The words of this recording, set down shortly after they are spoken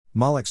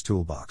Moloch's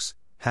Toolbox,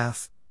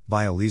 half,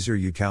 by Eliezer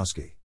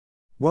Yudkowsky.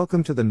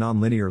 Welcome to the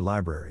Nonlinear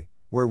Library,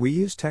 where we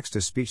use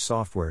text-to-speech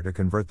software to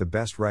convert the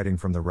best writing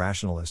from the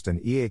Rationalist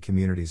and EA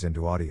communities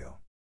into audio.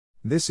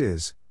 This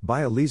is,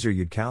 by Eliezer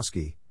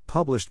Yudkowsky,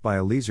 published by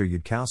Eliezer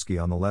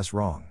Yudkowsky on the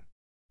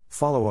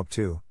LessWrong.Follow-up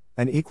to,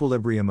 an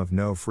equilibrium of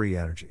no free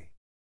energy.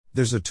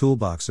 There's a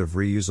toolbox of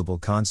reusable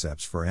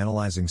concepts for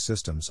analyzing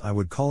systems I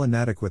would call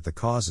inadequate, the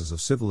causes of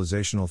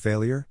civilizational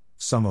failure,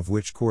 some of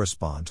which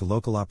correspond to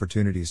local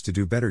opportunities to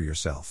do better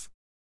yourself.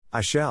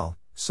 I shall,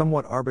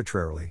 somewhat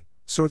arbitrarily,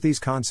 sort these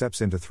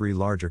concepts into three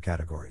larger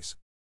categories.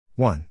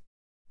 1.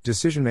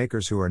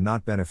 Decision-makers who are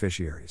not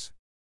beneficiaries.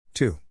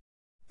 2.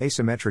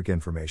 Asymmetric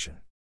information.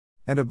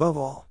 And above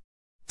all,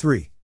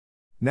 3.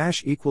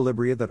 Nash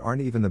equilibria that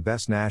aren't even the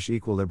best Nash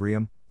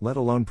equilibrium, let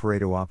alone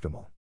Pareto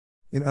optimal.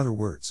 In other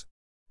words,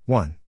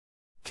 1.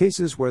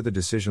 Cases where the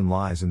decision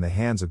lies in the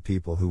hands of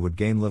people who would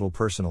gain little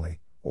personally,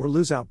 or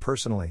lose out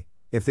personally,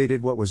 if they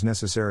did what was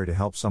necessary to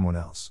help someone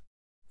else.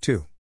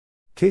 2.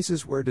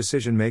 Cases where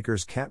decision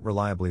makers can't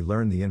reliably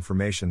learn the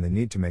information they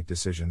need to make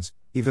decisions,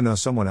 even though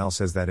someone else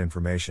has that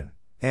information.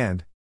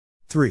 And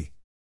 3.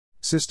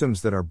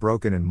 Systems that are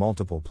broken in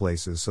multiple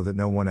places so that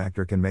no one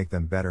actor can make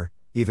them better,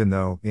 even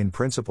though, in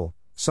principle,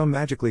 some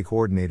magically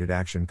coordinated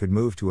action could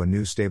move to a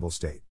new stable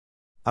state.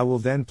 I will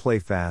then play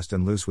fast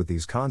and loose with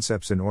these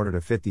concepts in order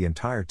to fit the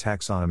entire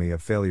taxonomy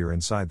of failure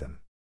inside them.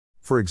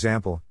 For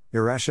example,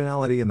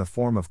 irrationality in the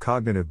form of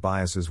cognitive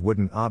biases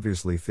wouldn't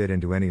obviously fit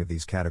into any of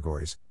these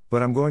categories,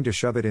 but I'm going to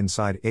shove it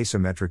inside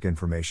asymmetric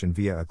information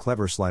via a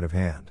clever sleight of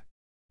hand.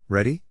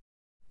 Ready?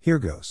 Here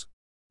goes.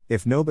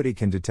 If nobody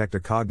can detect a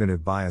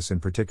cognitive bias in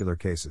particular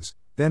cases,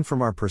 then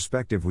from our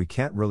perspective we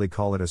can't really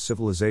call it a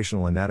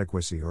civilizational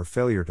inadequacy or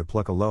failure to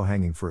pluck a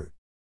low-hanging fruit.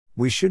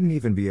 We shouldn't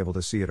even be able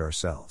to see it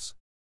ourselves.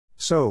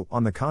 So,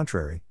 on the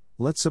contrary,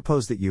 let's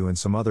suppose that you and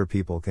some other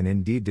people can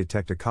indeed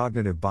detect a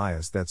cognitive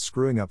bias that's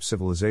screwing up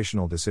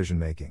civilizational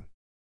decision-making.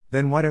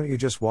 Then why don't you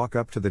just walk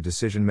up to the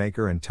decision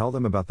maker and tell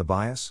them about the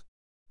bias?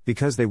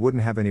 Because they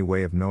wouldn't have any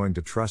way of knowing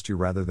to trust you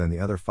rather than the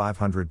other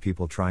 500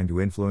 people trying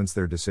to influence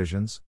their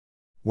decisions?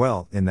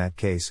 Well, in that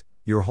case,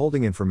 you're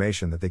holding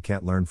information that they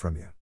can't learn from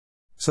you.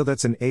 So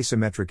that's an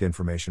asymmetric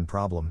information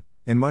problem,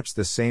 in much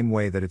the same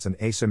way that it's an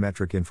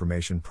asymmetric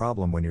information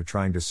problem when you're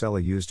trying to sell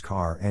a used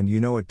car and you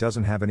know it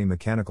doesn't have any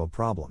mechanical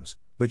problems,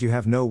 but you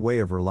have no way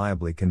of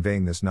reliably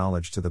conveying this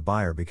knowledge to the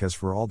buyer because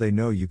for all they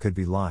know you could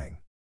be lying.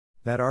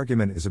 That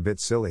argument is a bit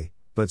silly,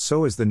 but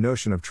so is the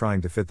notion of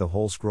trying to fit the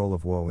whole Scroll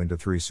of Woe into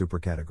 3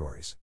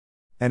 supercategories.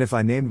 And if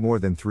I named more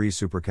than 3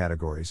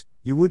 supercategories,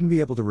 you wouldn't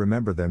be able to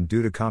remember them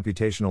due to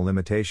computational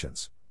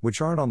limitations,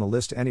 which aren't on the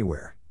list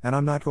anywhere, and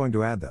I'm not going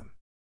to add them.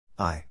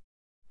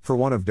 For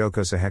one of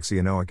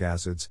docosahexaenoic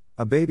acids,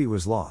 a baby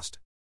was lost.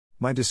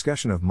 My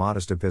discussion of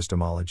modest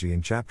epistemology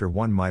in Chapter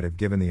 1 might have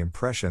given the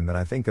impression that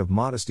I think of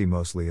modesty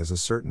mostly as a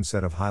certain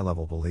set of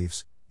high-level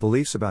beliefs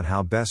about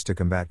how best to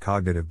combat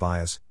cognitive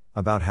bias,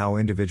 about how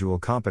individual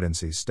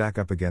competencies stack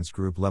up against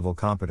group-level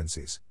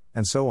competencies,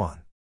 and so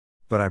on.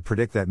 But I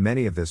predict that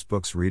many of this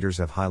book's readers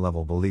have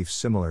high-level beliefs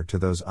similar to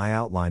those I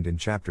outlined in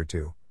Chapter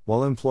 2,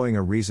 while employing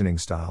a reasoning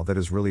style that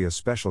is really a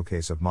special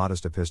case of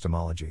modest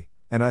epistemology,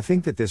 and I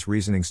think that this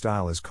reasoning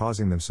style is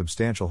causing them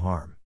substantial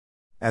harm.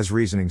 As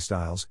reasoning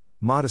styles,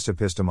 modest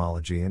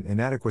epistemology and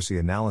inadequacy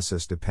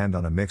analysis depend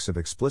on a mix of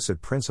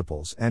explicit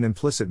principles and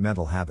implicit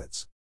mental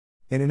habits.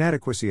 In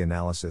inadequacy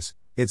analysis,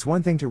 it's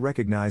one thing to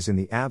recognize in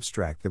the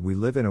abstract that we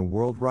live in a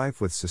world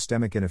rife with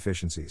systemic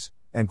inefficiencies,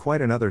 and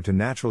quite another to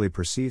naturally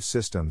perceive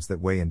systems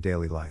that weigh in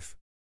daily life.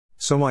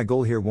 So my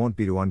goal here won't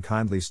be to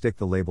unkindly stick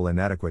the label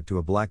inadequate to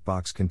a black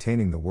box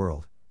containing the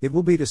world, it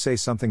will be to say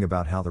something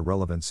about how the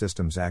relevant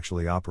systems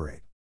actually operate.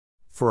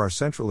 For our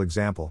central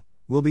example,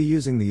 we'll be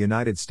using the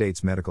United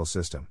States medical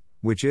system,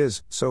 which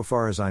is, so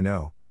far as I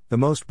know, the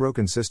most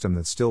broken system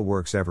that still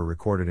works ever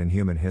recorded in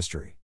human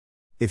history.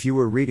 If you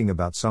were reading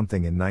about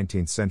something in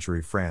 19th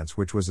century France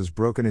which was as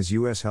broken as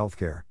US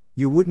healthcare,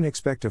 you wouldn't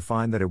expect to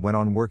find that it went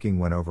on working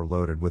when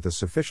overloaded with a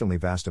sufficiently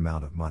vast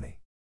amount of money.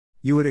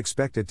 You would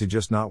expect it to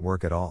just not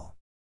work at all.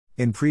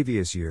 In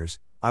previous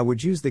years, I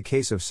would use the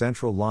case of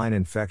central line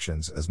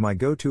infections as my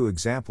go-to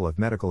example of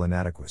medical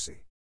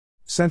inadequacy.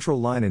 Central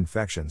line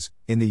infections,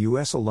 in the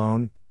US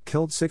alone,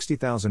 killed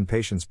 60,000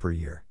 patients per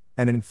year,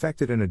 and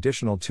infected an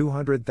additional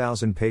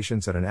 200,000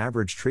 patients at an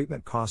average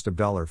treatment cost of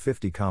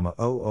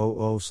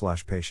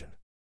 $50,000/patient.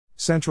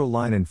 Central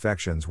line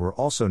infections were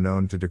also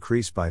known to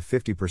decrease by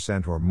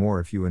 50% or more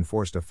if you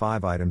enforced a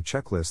 5-item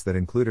checklist that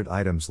included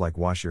items like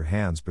wash your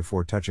hands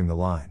before touching the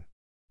line.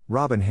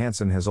 Robin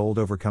Hanson has old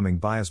overcoming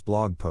bias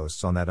blog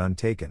posts on that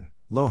untaken,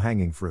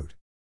 low-hanging fruit.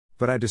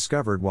 But I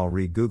discovered while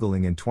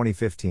re-googling in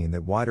 2015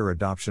 that wider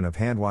adoption of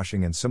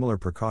hand-washing and similar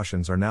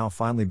precautions are now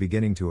finally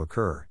beginning to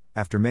occur,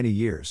 after many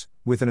years,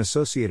 with an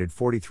associated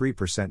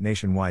 43%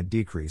 nationwide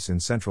decrease in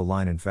central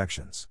line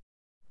infections.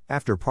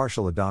 After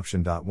partial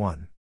adoption.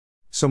 1.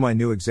 So my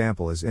new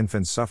example is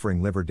infants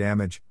suffering liver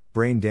damage,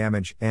 brain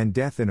damage, and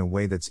death in a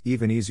way that's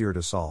even easier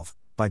to solve,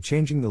 by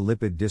changing the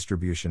lipid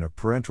distribution of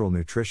parenteral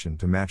nutrition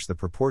to match the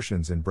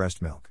proportions in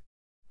breast milk.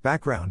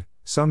 Background: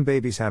 some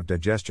babies have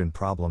digestion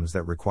problems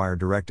that require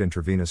direct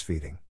intravenous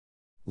feeding.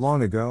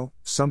 Long ago,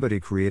 somebody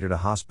created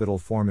a hospital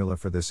formula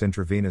for this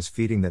intravenous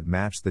feeding that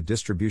matched the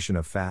distribution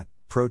of fat,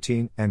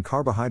 protein, and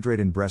carbohydrate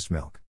in breast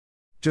milk.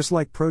 Just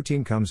like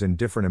protein comes in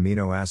different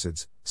amino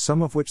acids,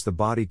 some of which the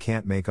body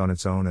can't make on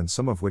its own and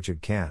some of which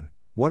it can,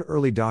 what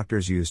early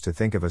doctors used to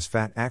think of as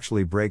fat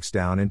actually breaks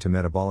down into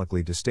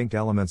metabolically distinct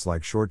elements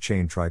like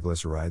short-chain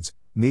triglycerides,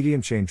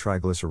 medium-chain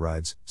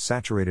triglycerides,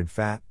 saturated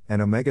fat,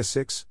 and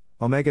omega-6,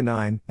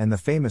 omega-9, and the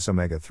famous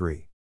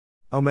omega-3.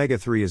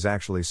 Omega-3 is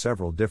actually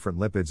several different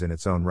lipids in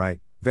its own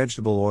right.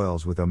 Vegetable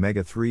oils with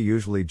omega-3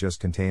 usually just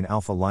contain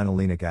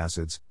alpha-linolenic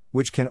acids,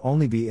 which can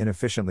only be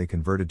inefficiently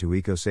converted to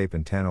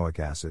eicosapentaenoic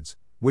acids,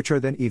 which are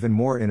then even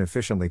more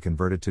inefficiently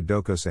converted to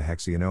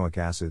docosahexaenoic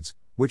acids,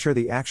 which are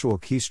the actual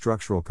key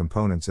structural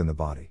components in the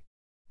body.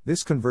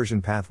 This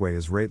conversion pathway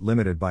is rate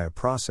limited by a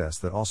process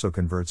that also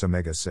converts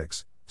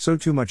omega-6, so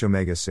too much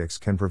omega-6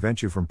 can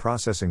prevent you from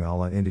processing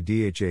ALA into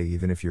DHA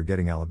even if you're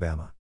getting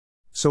Alabama.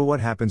 So what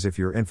happens if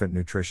your infant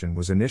nutrition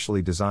was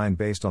initially designed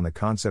based on the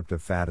concept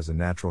of fat as a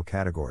natural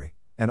category,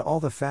 and all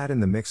the fat in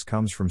the mix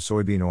comes from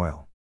soybean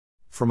oil?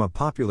 From a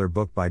popular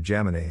book by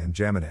Jaminet and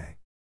Jaminet.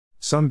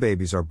 Some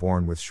babies are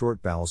born with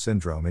short bowel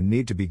syndrome and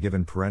need to be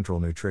given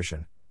parenteral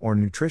nutrition, or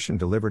nutrition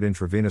delivered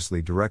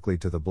intravenously directly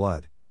to the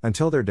blood,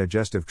 until their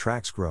digestive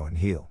tracts grow and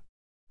heal.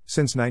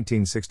 Since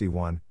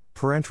 1961,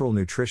 parenteral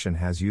nutrition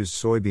has used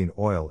soybean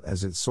oil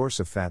as its source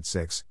of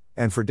fat-6,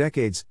 and for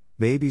decades,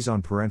 babies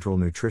on parenteral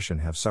nutrition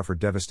have suffered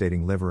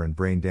devastating liver and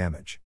brain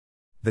damage.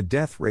 The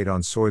death rate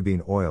on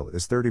soybean oil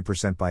is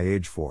 30% by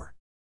age 4.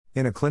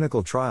 In a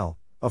clinical trial,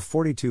 of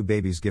 42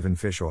 babies given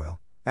fish oil,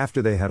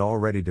 after they had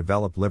already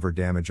developed liver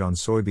damage on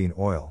soybean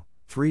oil,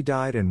 3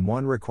 died and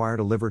 1 required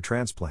a liver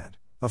transplant.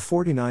 Of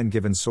 49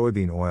 given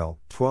soybean oil,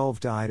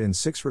 12 died and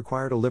 6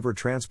 required a liver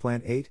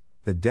transplant. 8.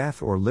 The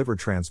death or liver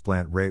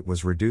transplant rate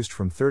was reduced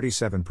from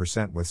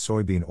 37% with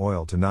soybean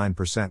oil to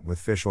 9% with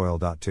fish oil.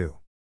 2.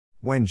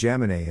 When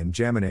Jaminet and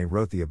Jaminet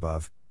wrote the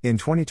above, in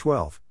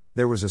 2012,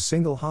 there was a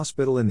single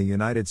hospital in the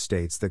United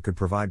States that could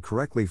provide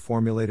correctly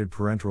formulated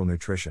parenteral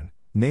nutrition,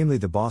 namely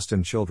the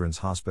Boston Children's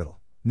Hospital,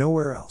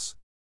 nowhere else.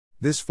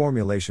 This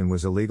formulation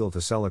was illegal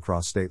to sell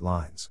across state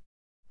lines.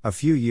 A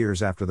few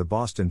years after the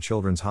Boston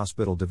Children's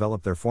Hospital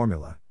developed their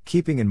formula,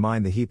 keeping in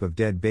mind the heap of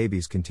dead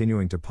babies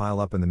continuing to pile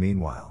up in the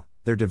meanwhile,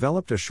 there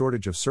developed a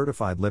shortage of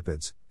certified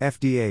lipids,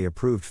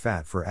 FDA-approved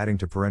fat for adding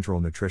to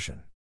parenteral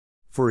nutrition.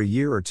 For a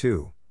year or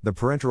two, the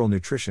parenteral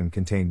nutrition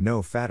contained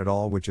no fat at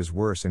all, which is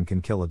worse and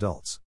can kill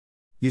adults.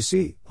 You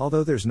see,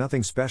 although there's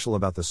nothing special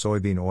about the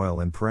soybean oil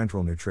in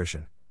parenteral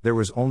nutrition, there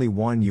was only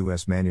one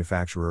U.S.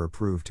 manufacturer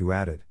approved to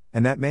add it,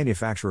 and that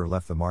manufacturer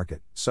left the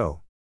market. So,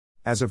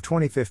 as of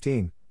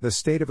 2015, the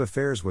state of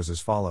affairs was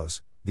as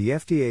follows. The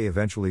FDA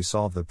eventually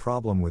solved the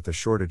problem with the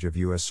shortage of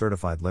U.S.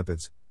 certified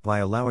lipids, by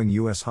allowing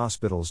U.S.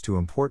 hospitals to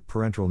import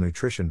parenteral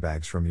nutrition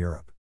bags from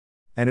Europe.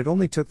 And it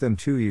only took them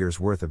 2 years'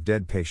 worth of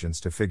dead patients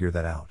to figure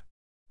that out.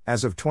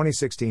 As of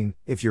 2016,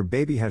 if your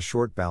baby has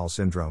short bowel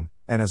syndrome,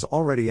 and has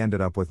already ended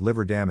up with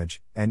liver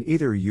damage, and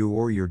either you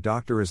or your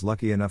doctor is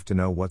lucky enough to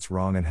know what's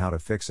wrong and how to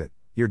fix it,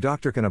 your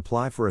doctor can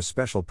apply for a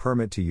special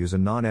permit to use a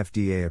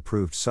non-FDA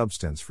approved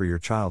substance for your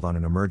child on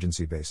an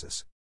emergency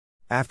basis.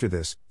 After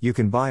this, you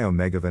can buy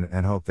Omegaven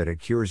and hope that it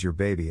cures your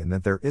baby and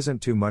that there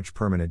isn't too much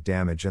permanent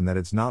damage and that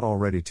it's not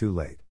already too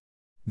late.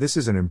 This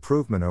is an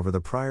improvement over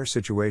the prior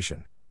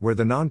situation, where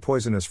the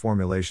non-poisonous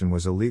formulation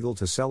was illegal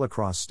to sell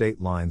across state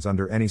lines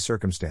under any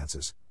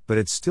circumstances, but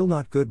it's still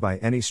not good by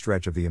any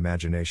stretch of the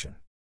imagination.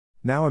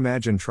 Now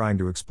imagine trying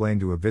to explain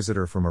to a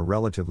visitor from a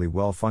relatively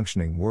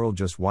well-functioning world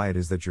just why it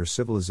is that your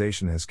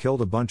civilization has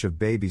killed a bunch of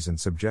babies and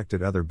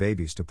subjected other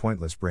babies to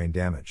pointless brain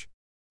damage.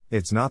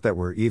 It's not that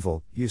we're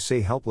evil, you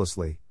say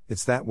helplessly,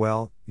 it's that,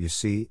 well, you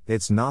see,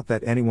 it's not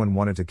that anyone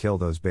wanted to kill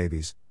those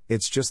babies,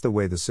 it's just the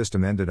way the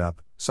system ended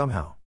up,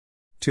 somehow.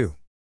 2.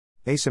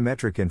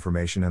 Asymmetric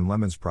information and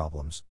lemons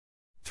problems.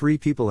 3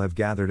 people have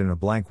gathered in a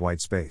blank white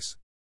space.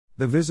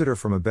 The visitor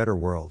from a better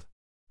world.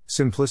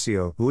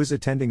 Simplicio, who is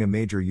attending a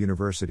major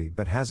university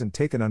but hasn't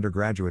taken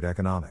undergraduate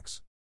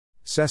economics.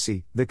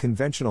 Ceci, the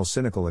conventional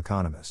cynical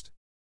economist.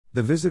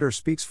 The visitor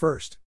speaks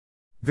first.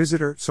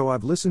 Visitor, so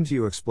I've listened to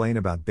you explain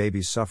about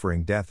babies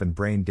suffering death and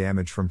brain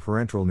damage from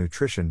parenteral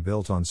nutrition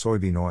built on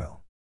soybean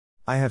oil.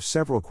 I have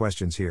several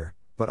questions here,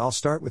 but I'll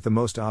start with the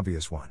most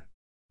obvious one.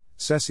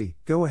 Ceci,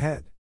 go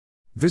ahead.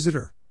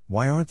 Visitor,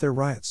 why aren't there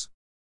riots?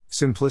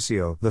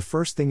 Simplicio, the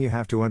first thing you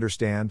have to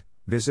understand,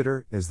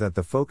 visitor, is that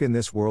the folk in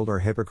this world are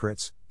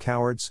hypocrites,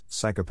 cowards,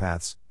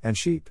 psychopaths, and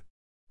sheep.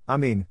 I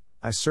mean,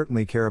 I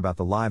certainly care about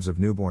the lives of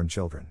newborn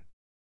children.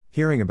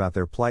 Hearing about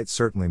their plight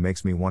certainly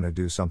makes me want to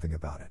do something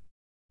about it.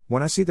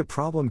 When I see the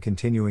problem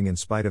continuing in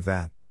spite of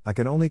that, I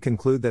can only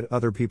conclude that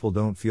other people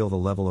don't feel the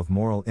level of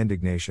moral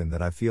indignation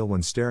that I feel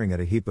when staring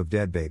at a heap of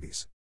dead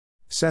babies.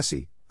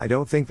 Ceci, I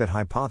don't think that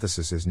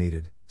hypothesis is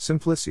needed,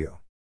 Simplicio.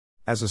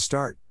 As a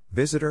start,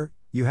 visitor,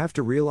 you have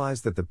to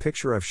realize that the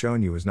picture I've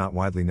shown you is not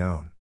widely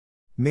known.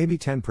 Maybe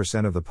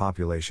 10% of the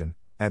population,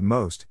 at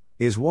most,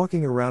 Is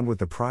walking around with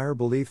the prior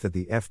belief that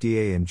the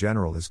FDA in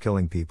general is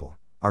killing people.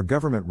 Our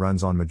government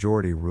runs on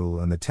majority rule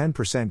and the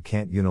 10%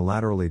 can't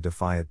unilaterally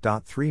defy it.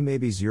 3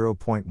 Maybe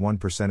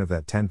 0.1% of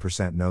that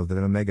 10% know that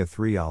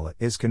omega-3 ALA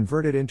is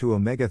converted into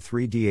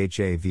omega-3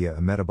 DHA via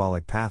a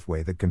metabolic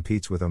pathway that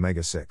competes with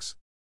omega-6.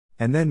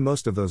 And then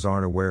most of those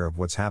aren't aware of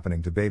what's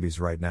happening to babies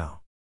right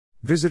now.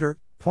 Visitor,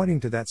 pointing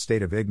to that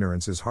state of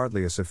ignorance is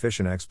hardly a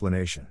sufficient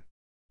explanation.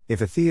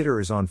 If a theater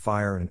is on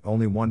fire and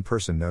only one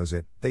person knows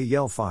it, they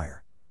yell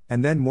fire.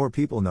 And then more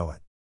people know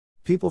it.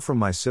 People from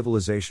my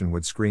civilization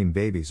would scream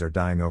babies are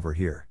dying over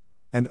here.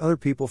 And other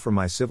people from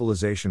my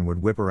civilization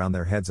would whip around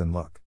their heads and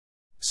look.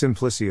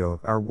 Simplicio,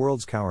 our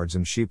world's cowards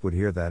and sheep would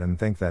hear that and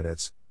think that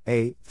it's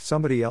A,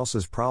 somebody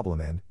else's problem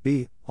and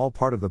B, all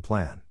part of the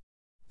plan.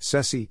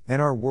 Ceci,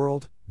 in our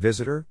world,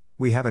 visitor,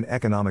 we have an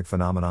economic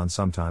phenomenon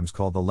sometimes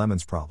called the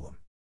lemons problem.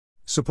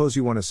 Suppose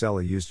you want to sell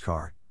a used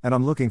car, and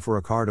I'm looking for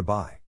a car to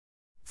buy.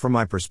 From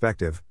my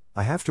perspective,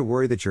 I have to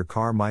worry that your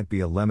car might be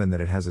a lemon, that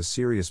it has a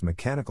serious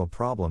mechanical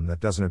problem that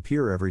doesn't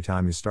appear every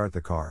time you start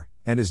the car,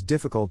 and is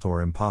difficult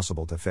or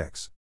impossible to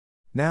fix.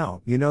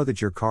 Now, you know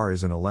that your car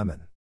isn't a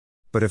lemon.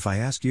 But if I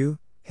ask you,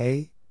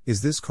 hey,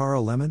 is this car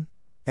a lemon?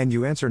 And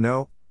you answer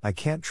no, I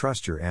can't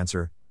trust your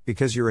answer,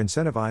 because you're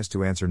incentivized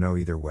to answer no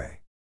either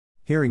way.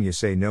 Hearing you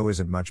say no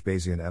isn't much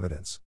Bayesian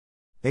evidence.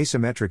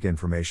 Asymmetric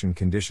information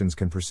conditions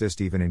can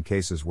persist even in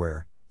cases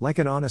where, like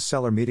an honest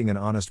seller meeting an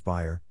honest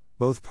buyer,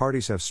 both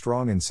parties have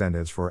strong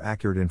incentives for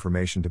accurate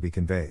information to be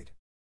conveyed.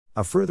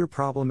 A further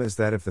problem is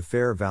that if the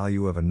fair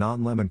value of a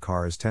non-lemon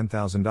car is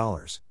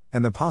 $10,000,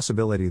 and the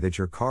possibility that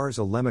your car is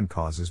a lemon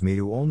causes me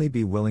to only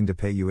be willing to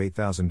pay you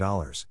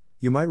 $8,000,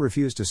 you might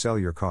refuse to sell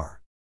your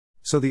car.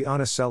 So the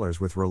honest sellers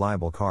with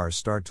reliable cars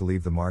start to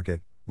leave the market,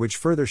 which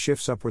further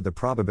shifts upward the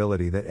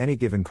probability that any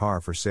given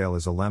car for sale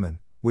is a lemon,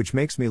 which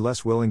makes me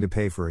less willing to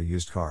pay for a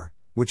used car,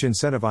 which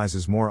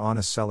incentivizes more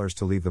honest sellers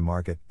to leave the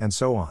market, and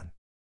so on.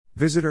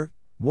 Visitor,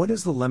 what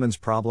does the lemons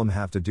problem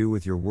have to do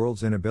with your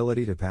world's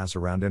inability to pass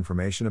around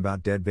information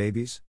about dead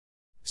babies?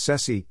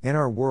 Ceci, in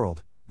our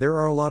world, there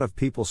are a lot of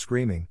people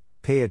screaming,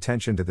 pay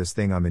attention to this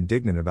thing I'm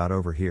indignant about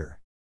over here.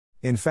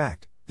 In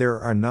fact, there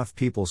are enough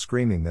people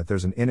screaming that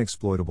there's an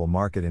inexploitable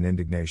market in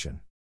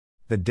indignation.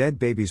 The dead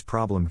babies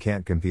problem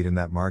can't compete in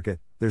that market,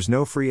 there's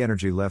no free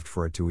energy left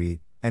for it to eat,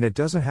 and it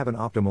doesn't have an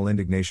optimal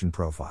indignation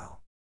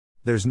profile.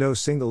 There's no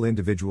single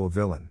individual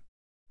villain.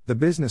 The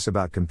business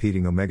about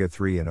competing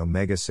omega-3 and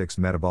omega-6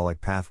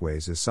 metabolic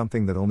pathways is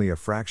something that only a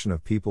fraction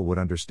of people would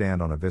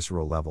understand on a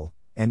visceral level,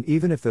 and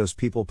even if those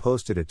people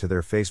posted it to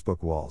their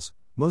Facebook walls,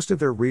 most of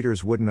their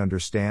readers wouldn't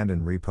understand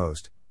and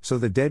repost, so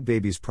the dead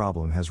babies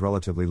problem has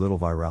relatively little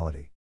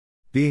virality.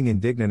 Being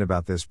indignant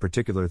about this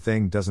particular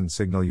thing doesn't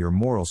signal your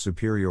moral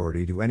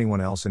superiority to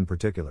anyone else in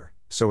particular,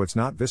 so it's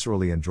not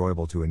viscerally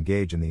enjoyable to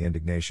engage in the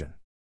indignation.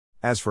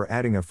 As for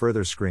adding a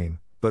further scream,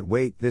 but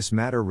wait, this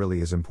matter really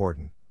is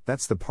important,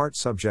 that's the part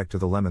subject to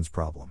the lemons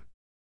problem.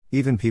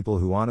 Even people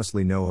who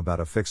honestly know about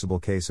a fixable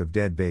case of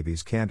dead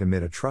babies can't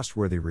emit a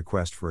trustworthy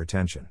request for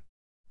attention.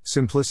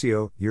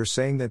 Simplicio, you're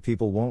saying that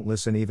people won't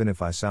listen even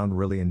if I sound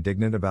really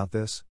indignant about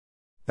this?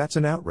 That's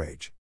an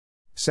outrage.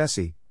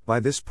 Ceci, by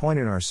this point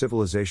in our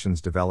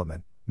civilization's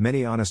development,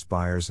 many honest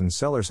buyers and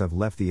sellers have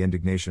left the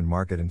indignation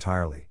market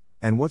entirely,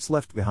 and what's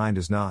left behind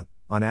is not,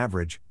 on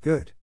average,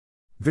 good.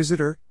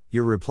 Visitor,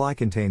 your reply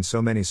contains so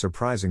many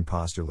surprising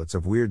postulates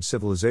of weird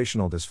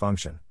civilizational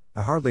dysfunction,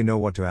 I hardly know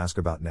what to ask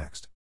about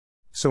next.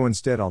 So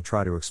instead I'll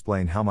try to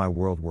explain how my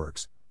world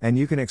works, and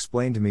you can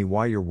explain to me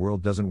why your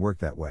world doesn't work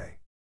that way.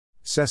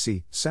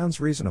 Ceci,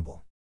 sounds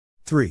reasonable.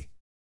 3.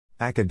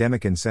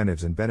 Academic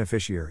incentives and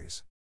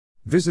beneficiaries.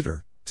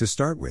 Visitor, to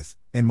start with,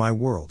 in my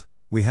world,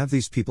 we have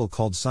these people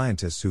called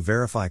scientists who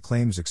verify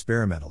claims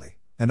experimentally,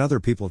 and other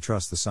people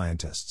trust the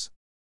scientists.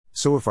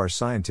 So if our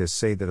scientists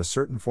say that a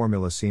certain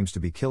formula seems to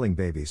be killing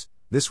babies,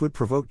 this would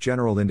provoke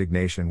general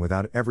indignation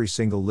without every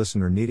single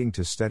listener needing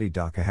to study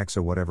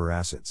docahexa whatever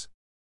acids.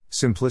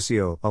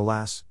 Simplicio,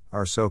 alas,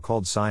 our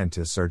so-called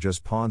scientists are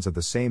just pawns of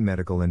the same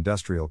medical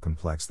industrial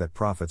complex that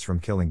profits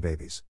from killing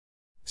babies.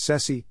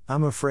 Ceci,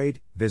 I'm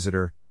afraid,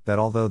 visitor, that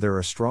although there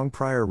are strong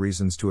prior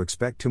reasons to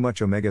expect too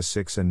much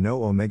omega-6 and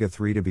no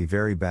omega-3 to be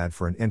very bad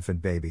for an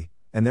infant baby,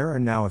 and there are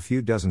now a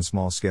few dozen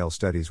small-scale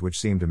studies which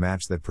seem to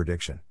match that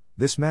prediction,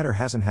 this matter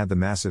hasn't had the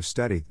massive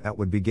study that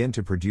would begin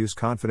to produce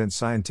confident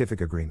scientific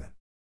agreement.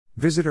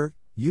 Visitor,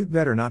 you'd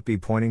better not be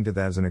pointing to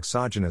that as an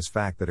exogenous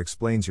fact that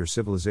explains your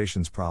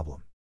civilization's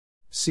problem.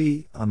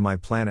 See, on my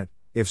planet,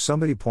 if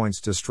somebody points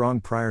to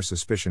strong prior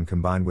suspicion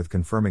combined with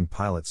confirming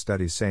pilot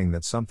studies saying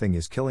that something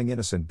is killing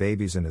innocent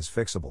babies and is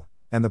fixable,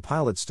 and the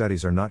pilot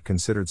studies are not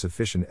considered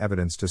sufficient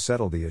evidence to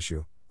settle the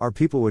issue, our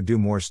people would do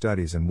more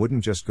studies and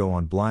wouldn't just go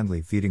on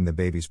blindly feeding the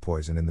babies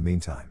poison in the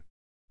meantime.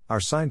 Our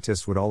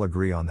scientists would all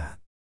agree on that.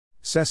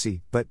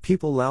 Ceci, but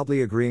people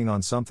loudly agreeing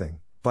on something,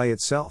 by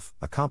itself,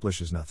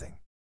 accomplishes nothing.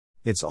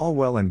 It's all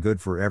well and good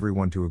for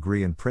everyone to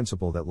agree in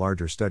principle that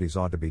larger studies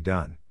ought to be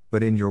done,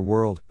 but in your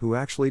world, who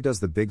actually does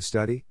the big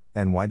study,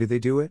 and why do they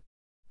do it?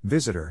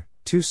 Visitor,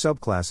 Two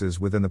subclasses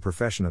within the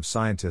profession of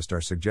scientist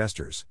are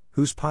suggesters,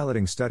 whose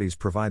piloting studies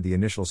provide the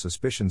initial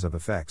suspicions of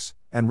effects,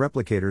 and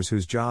replicators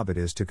whose job it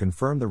is to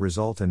confirm the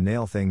result and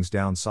nail things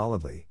down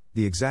solidly,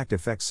 the exact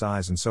effect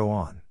size and so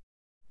on.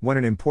 When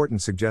an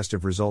important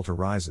suggestive result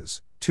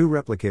arises, two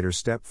replicators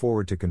step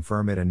forward to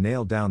confirm it and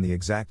nail down the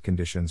exact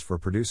conditions for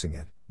producing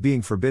it,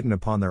 being forbidden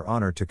upon their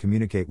honor to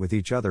communicate with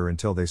each other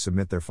until they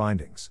submit their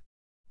findings.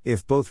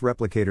 If both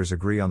replicators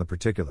agree on the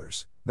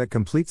particulars, that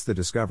completes the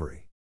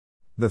discovery.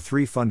 The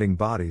three funding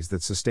bodies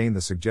that sustain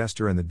the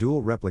suggester and the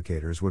dual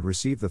replicators would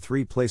receive the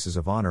 3 places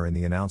of honor in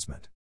the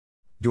announcement.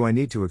 Do I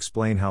need to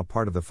explain how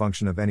part of the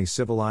function of any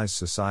civilized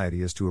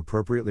society is to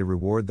appropriately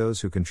reward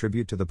those who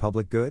contribute to the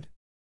public good?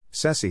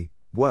 Ceci,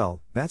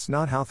 well, that's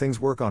not how things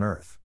work on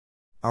Earth.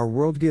 Our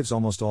world gives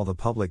almost all the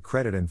public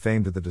credit and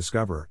fame to the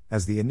discoverer,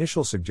 as the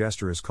initial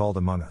suggester is called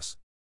among us.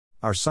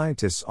 Our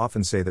scientists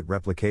often say that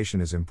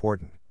replication is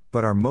important,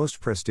 but our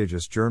most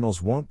prestigious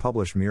journals won't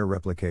publish mere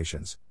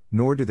replications,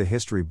 nor do the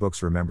history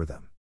books remember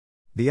them.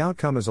 The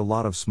outcome is a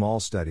lot of small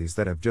studies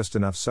that have just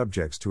enough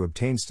subjects to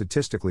obtain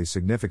statistically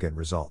significant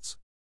results.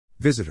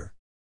 Visitor.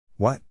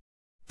 What?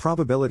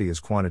 Probability is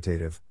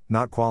quantitative,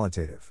 not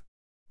qualitative.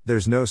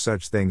 There's no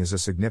such thing as a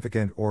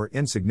significant or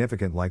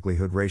insignificant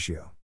likelihood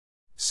ratio.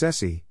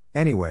 Ceci,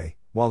 anyway,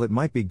 while it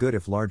might be good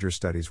if larger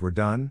studies were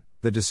done,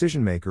 the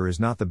decision maker is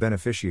not the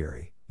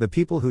beneficiary. The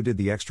people who did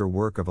the extra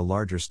work of a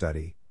larger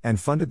study, and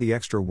funded the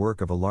extra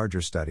work of a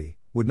larger study,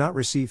 would not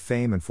receive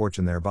fame and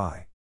fortune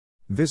thereby.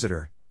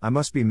 Visitor, I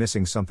must be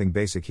missing something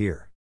basic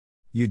here.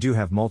 You do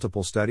have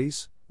multiple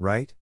studies,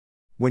 right?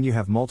 When you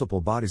have multiple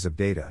bodies of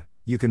data,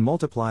 you can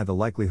multiply the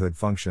likelihood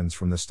functions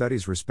from the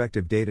study's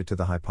respective data to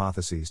the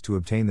hypotheses to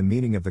obtain the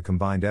meaning of the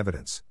combined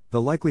evidence,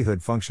 the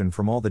likelihood function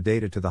from all the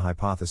data to the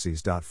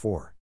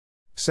hypotheses.For.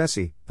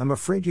 Ceci, I'm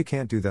afraid you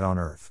can't do that on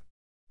Earth.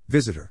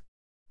 Visitor.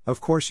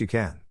 Of course you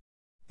can.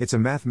 It's a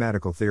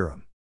mathematical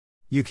theorem.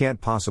 You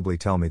can't possibly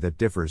tell me that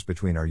differs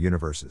between our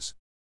universes.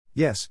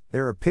 Yes,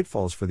 there are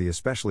pitfalls for the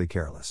especially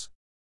careless.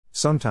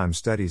 Sometimes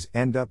studies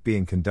end up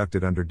being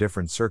conducted under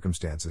different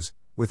circumstances,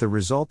 with the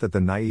result that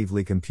the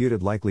naively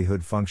computed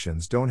likelihood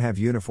functions don't have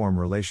uniform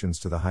relations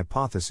to the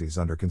hypotheses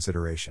under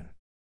consideration.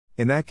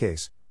 In that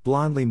case,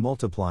 blindly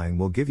multiplying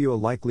will give you a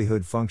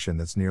likelihood function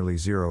that's nearly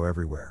zero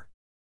everywhere.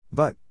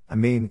 But,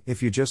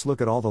 if you just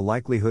look at all the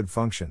likelihood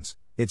functions,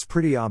 it's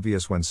pretty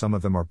obvious when some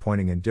of them are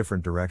pointing in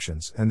different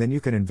directions, and then you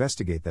can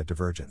investigate that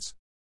divergence.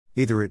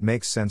 Either it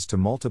makes sense to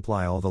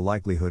multiply all the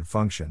likelihood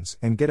functions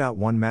and get out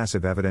one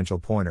massive evidential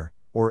pointer,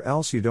 or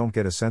else you don't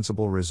get a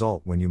sensible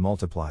result when you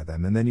multiply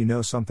them, and then you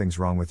know something's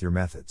wrong with your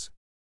methods.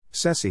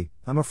 Ceci,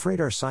 I'm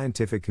afraid our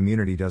scientific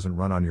community doesn't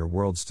run on your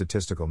world's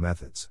statistical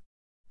methods.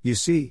 You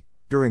see,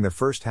 during the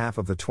first half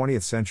of the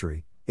 20th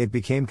century, it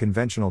became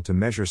conventional to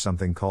measure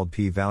something called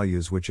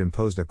p-values, which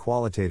imposed a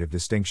qualitative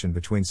distinction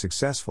between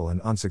successful and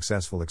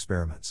unsuccessful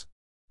experiments.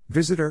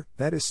 Visitor,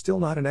 that is still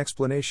not an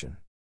explanation.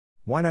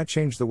 Why not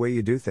change the way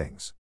you do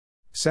things?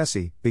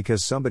 Ceci,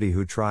 because somebody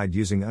who tried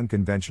using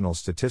unconventional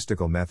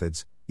statistical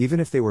methods, even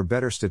if they were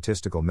better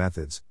statistical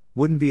methods,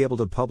 wouldn't be able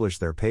to publish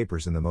their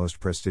papers in the most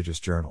prestigious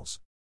journals.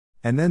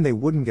 And then they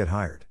wouldn't get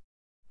hired.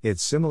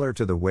 It's similar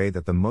to the way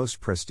that the most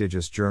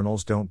prestigious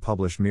journals don't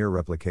publish mere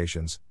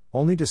replications,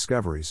 only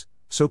discoveries,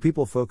 so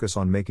people focus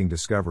on making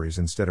discoveries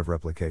instead of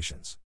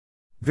replications.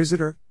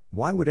 Visitor,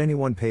 why would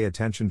anyone pay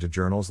attention to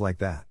journals like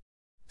that?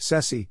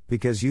 Ceci,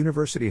 because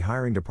university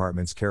hiring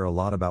departments care a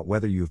lot about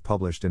whether you've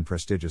published in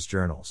prestigious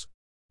journals.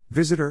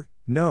 Visitor,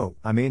 no,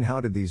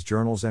 how did these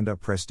journals end up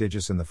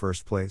prestigious in the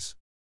first place?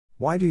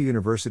 Why do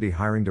university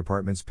hiring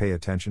departments pay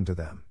attention to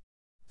them?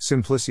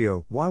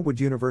 Simplicio, why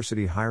would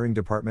university hiring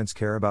departments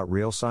care about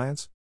real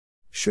science?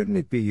 Shouldn't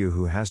it be you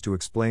who has to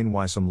explain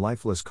why some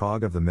lifeless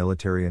cog of the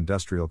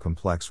military-industrial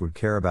complex would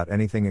care about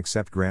anything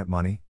except grant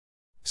money?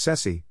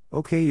 Ceci,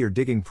 okay, you're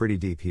digging pretty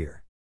deep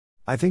here.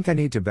 I think I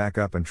need to back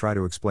up and try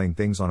to explain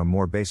things on a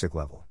more basic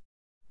level.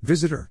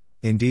 Visitor,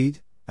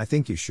 indeed, I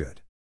think you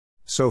should.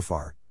 So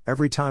far,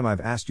 every time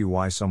I've asked you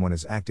why someone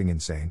is acting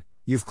insane,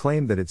 you've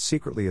claimed that it's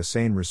secretly a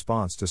sane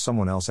response to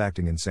someone else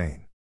acting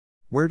insane.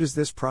 Where does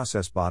this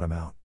process bottom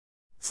out?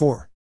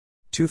 4.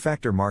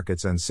 Two-factor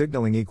markets and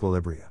signaling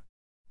equilibria.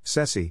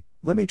 Ceci,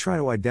 let me try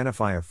to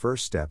identify a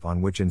first step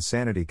on which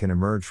insanity can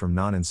emerge from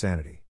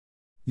non-insanity.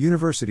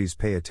 Universities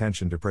pay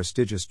attention to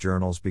prestigious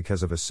journals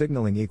because of a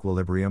signaling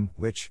equilibrium,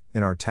 which,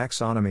 in our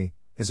taxonomy,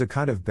 is a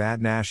kind of bad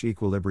Nash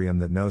equilibrium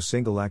that no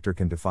single actor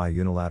can defy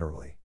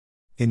unilaterally.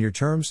 In your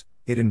terms,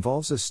 it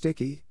involves a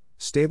sticky,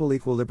 stable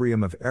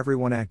equilibrium of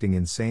everyone acting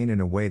insane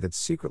in a way that's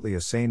secretly a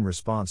sane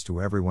response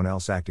to everyone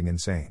else acting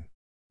insane.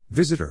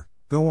 Visitor,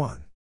 go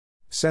on.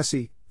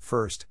 Ceci,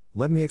 first,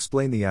 let me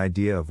explain the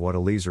idea of what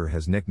Eliezer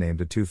has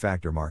nicknamed a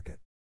two-factor market.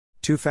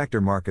 Two-factor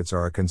markets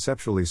are a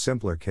conceptually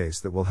simpler case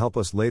that will help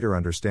us later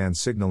understand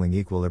signaling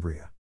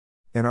equilibria.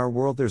 In our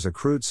world there's a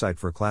crude site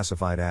for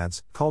classified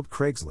ads, called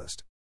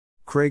Craigslist.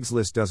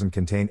 Craigslist doesn't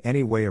contain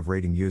any way of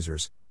rating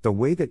users, the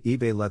way that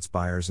eBay lets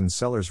buyers and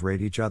sellers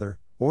rate each other,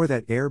 or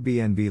that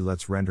Airbnb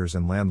lets renters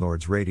and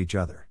landlords rate each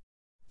other.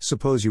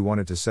 Suppose you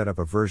wanted to set up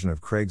a version of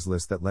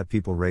Craigslist that let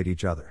people rate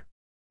each other.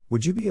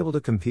 Would you be able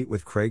to compete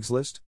with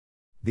Craigslist?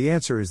 The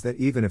answer is that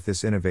even if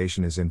this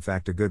innovation is in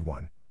fact a good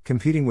one,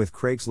 competing with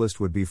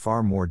Craigslist would be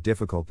far more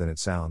difficult than it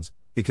sounds,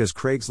 because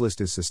Craigslist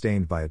is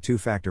sustained by a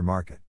two-factor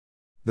market.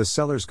 The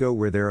sellers go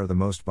where there are the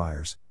most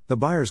buyers, the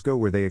buyers go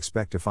where they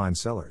expect to find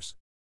sellers.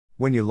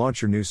 When you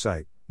launch your new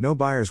site, no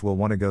buyers will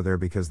want to go there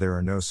because there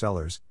are no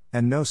sellers,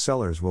 and no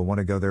sellers will want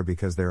to go there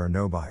because there are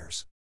no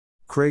buyers.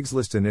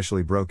 Craigslist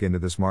initially broke into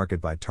this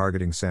market by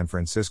targeting San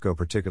Francisco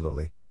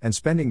particularly, and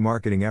spending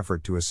marketing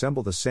effort to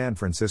assemble the San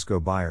Francisco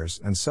buyers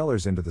and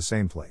sellers into the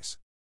same place.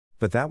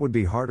 But that would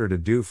be harder to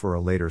do for a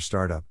later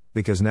startup,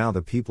 because now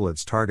the people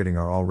it's targeting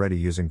are already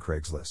using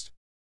Craigslist.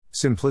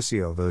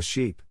 Simplicio, those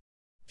sheep.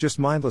 Just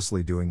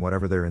mindlessly doing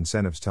whatever their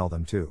incentives tell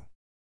them to.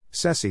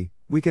 Ceci,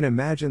 we can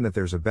imagine that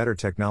there's a better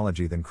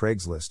technology than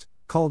Craigslist,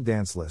 called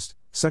DanceList,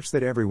 such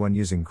that everyone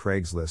using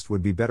Craigslist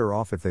would be better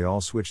off if they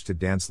all switched to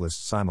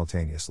DanceList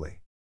simultaneously.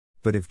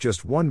 But if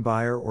just one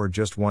buyer or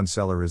just one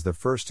seller is the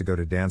first to go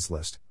to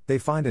DanceList, they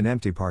find an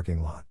empty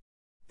parking lot.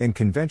 In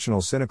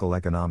conventional cynical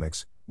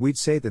economics, we'd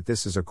say that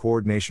this is a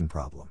coordination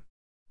problem.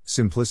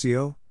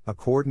 Simplicio, a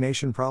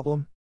coordination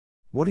problem?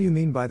 What do you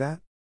mean by that?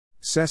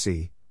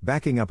 Ceci,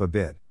 backing up a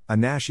bit, a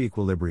Nash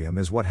equilibrium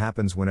is what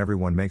happens when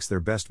everyone makes their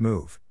best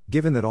move.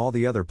 Given that all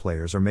the other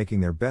players are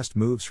making their best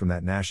moves from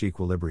that Nash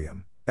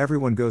equilibrium,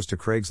 everyone goes to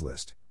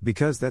Craigslist,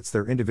 because that's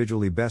their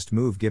individually best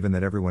move given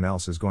that everyone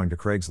else is going to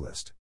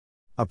Craigslist.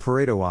 A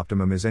Pareto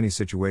optimum is any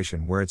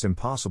situation where it's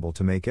impossible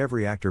to make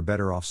every actor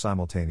better off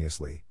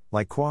simultaneously,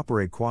 like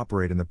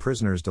cooperate in the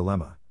prisoner's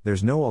dilemma.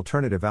 There's no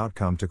alternative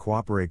outcome to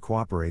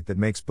cooperate that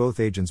makes both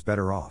agents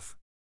better off.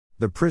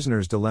 The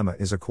prisoner's dilemma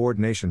is a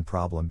coordination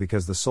problem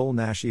because the sole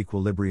Nash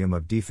equilibrium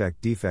of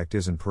defect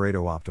isn't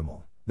Pareto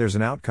optimal. There's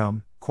an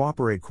outcome,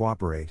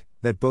 cooperate,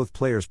 that both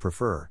players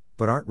prefer,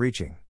 but aren't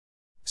reaching.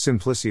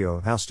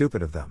 Simplicio, how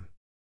stupid of them.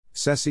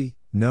 Ceci,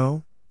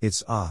 no,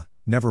 it's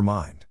never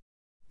mind.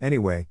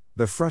 Anyway,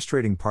 the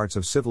frustrating parts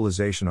of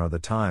civilization are the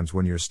times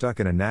when you're stuck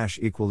in a Nash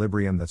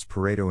equilibrium that's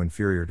Pareto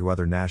inferior to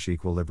other Nash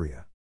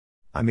equilibria.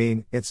 I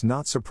mean, it's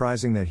not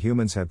surprising that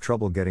humans have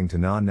trouble getting to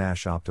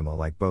non-Nash optima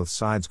like both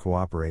sides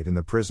cooperate in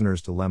the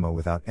prisoner's dilemma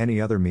without any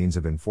other means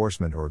of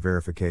enforcement or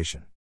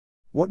verification.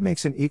 What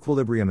makes an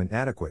equilibrium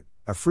inadequate,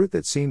 a fruit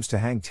that seems to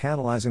hang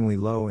tantalizingly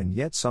low and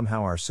yet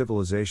somehow our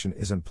civilization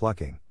isn't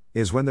plucking,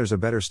 is when there's a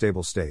better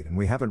stable state and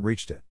we haven't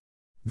reached it.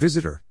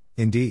 Visitor,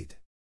 indeed.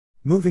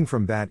 Moving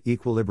from bad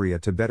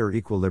equilibria to better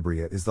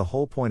equilibria is the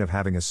whole point of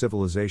having a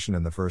civilization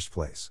in the first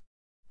place.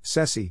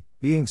 Ceci,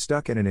 being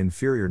stuck in an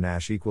inferior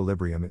Nash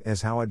equilibrium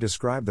is how I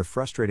describe the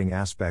frustrating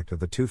aspect of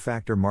the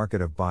two-factor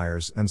market of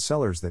buyers and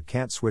sellers that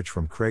can't switch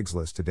from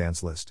Craigslist to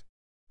DanceList.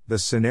 The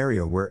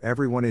scenario where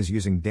everyone is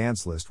using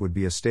DanceList would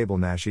be a stable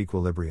Nash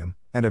equilibrium,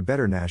 and a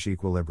better Nash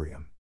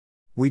equilibrium.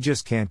 We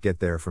just can't get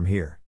there from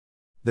here.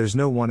 There's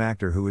no one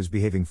actor who is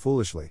behaving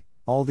foolishly,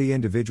 all the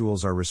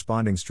individuals are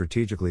responding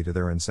strategically to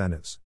their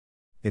incentives.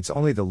 It's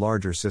only the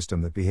larger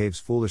system that behaves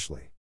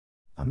foolishly.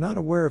 I'm not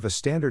aware of a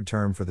standard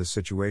term for this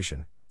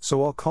situation,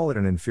 so I'll call it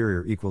an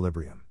inferior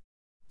equilibrium.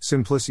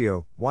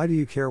 Simplicio, why do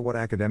you care what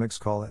academics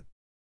call it?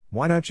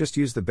 Why not just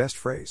use the best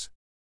phrase?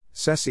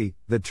 Ceci,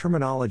 the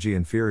terminology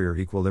inferior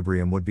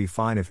equilibrium would be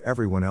fine if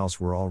everyone else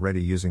were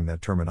already using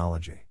that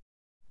terminology.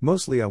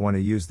 Mostly I want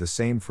to use the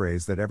same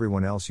phrase that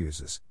everyone else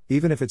uses,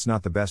 even if it's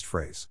not the best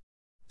phrase.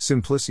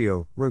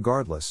 Simplicio,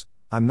 regardless,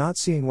 I'm not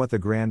seeing what the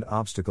grand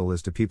obstacle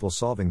is to people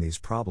solving these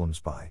problems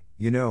by,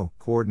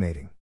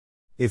 coordinating.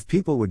 If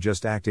people would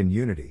just act in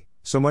unity,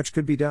 so much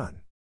could be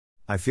done.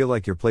 I feel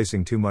like you're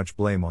placing too much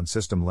blame on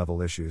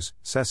system-level issues,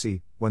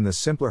 Ceci, when the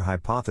simpler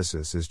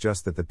hypothesis is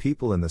just that the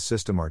people in the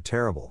system are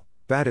terrible,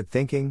 bad at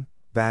thinking,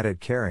 bad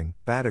at caring,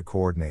 bad at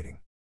coordinating.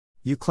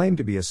 You claim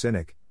to be a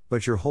cynic,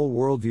 but your whole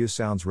worldview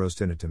sounds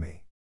rose-tinted to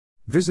me.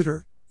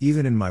 Visitor,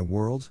 even in my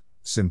world,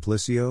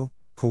 Simplicio,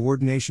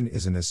 coordination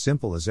isn't as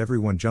simple as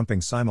everyone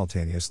jumping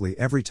simultaneously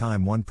every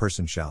time one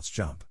person shouts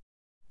jump.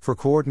 For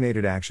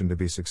coordinated action to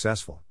be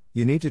successful,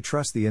 you need to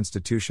trust the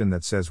institution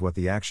that says what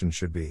the action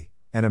should be,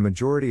 and a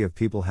majority of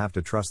people have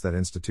to trust that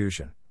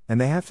institution, and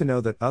they have to know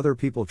that other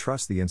people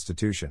trust the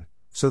institution,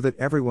 so that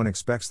everyone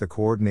expects the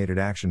coordinated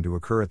action to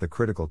occur at the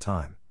critical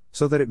time,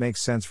 so that it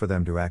makes sense for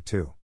them to act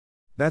too.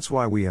 That's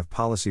why we have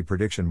policy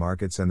prediction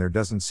markets and there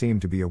doesn't seem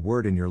to be a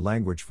word in your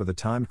language for the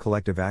timed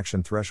collective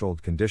action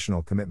threshold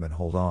conditional commitment.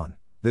 Hold on,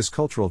 this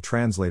cultural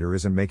translator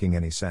isn't making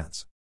any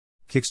sense.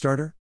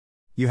 Kickstarter?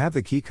 You have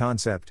the key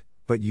concept,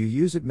 but you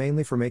use it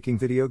mainly for making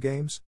video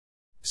games?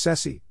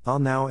 Ceci, I'll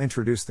now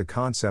introduce the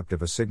concept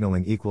of a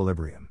signaling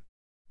equilibrium.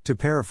 To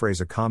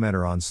paraphrase a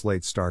commenter on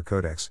Slate's Star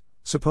Codex,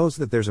 suppose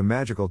that there's a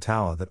magical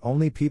tower that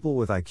only people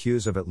with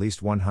IQs of at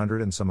least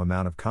 100 and some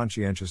amount of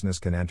conscientiousness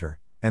can enter,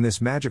 and this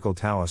magical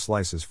tower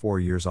slices 4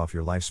 years off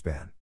your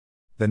lifespan.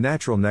 The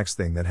natural next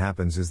thing that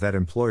happens is that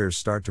employers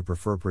start to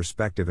prefer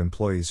prospective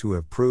employees who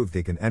have proved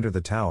they can enter the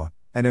tower,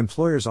 and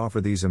employers offer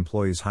these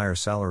employees higher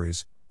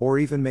salaries, or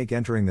even make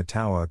entering the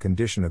tower a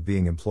condition of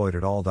being employed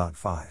at all.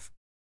 5.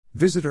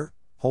 Visitor,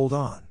 hold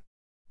on.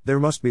 There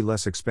must be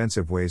less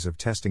expensive ways of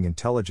testing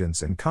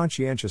intelligence and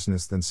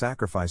conscientiousness than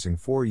sacrificing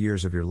 4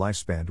 years of your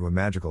lifespan to a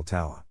magical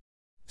Taoa.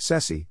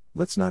 Ceci,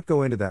 let's not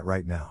go into that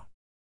right now.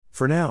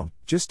 For now,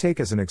 just take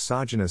as an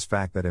exogenous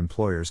fact that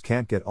employers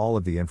can't get all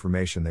of the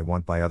information they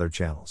want by other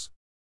channels.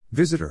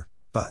 Visitor,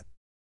 but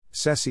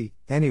Ceci,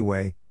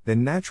 anyway, the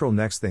natural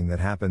next thing that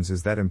happens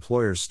is that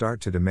employers start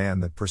to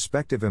demand that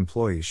prospective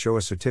employees show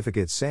a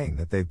certificate saying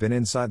that they've been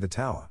inside the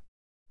Taoa.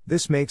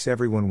 This makes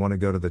everyone want to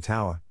go to the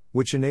Taoa,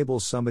 which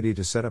enables somebody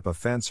to set up a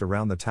fence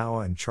around the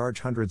Taoa and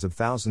charge hundreds of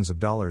thousands of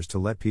dollars to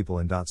let people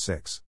in.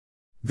 6.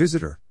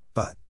 Visitor,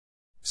 but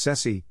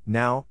Ceci,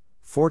 now,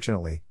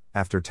 fortunately,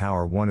 after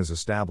Tower 1 is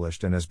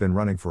established and has been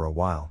running for a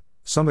while,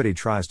 somebody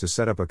tries to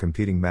set up a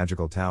competing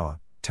magical Taoa,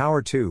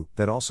 Tower 2,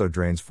 that also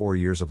drains 4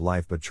 years of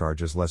life but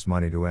charges less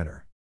money to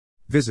enter.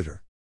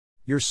 Visitor.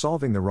 You're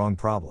solving the wrong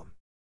problem.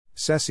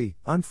 Ceci,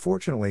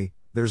 unfortunately,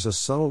 there's a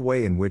subtle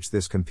way in which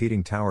this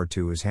competing Tower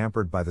 2 is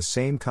hampered by the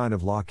same kind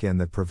of lock-in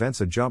that prevents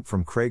a jump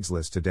from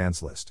Craigslist to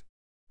Dance List.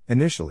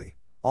 Initially,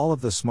 all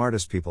of the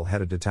smartest people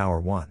headed to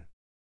Tower 1.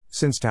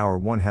 Since Tower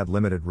 1 had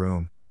limited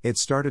room, it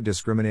started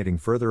discriminating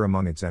further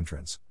among its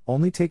entrants,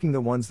 only taking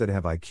the ones that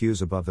have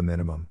IQs above the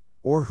minimum,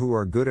 or who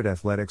are good at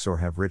athletics or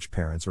have rich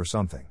parents or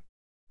something.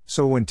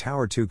 So when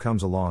Tower 2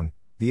 comes along,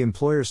 the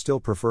employers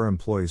still prefer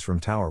employees from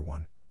Tower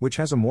 1, which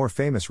has a more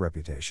famous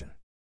reputation.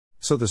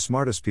 So the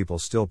smartest people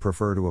still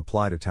prefer to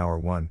apply to Tower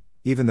 1,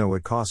 even though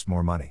it costs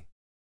more money.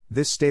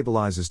 This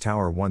stabilizes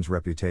Tower 1's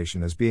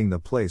reputation as being the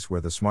place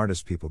where the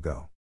smartest people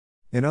go.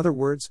 In other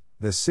words,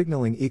 the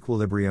signaling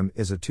equilibrium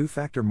is a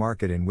two-factor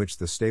market in which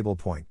the stable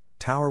point,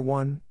 Tower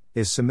 1,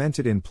 is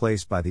cemented in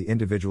place by the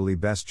individually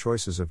best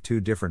choices of two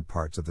different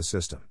parts of the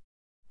system.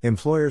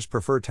 Employers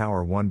prefer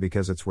Tower 1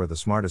 because it's where the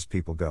smartest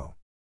people go.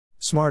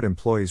 Smart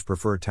employees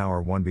prefer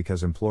Tower 1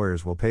 because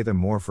employers will pay them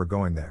more for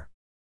going there.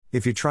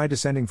 If you try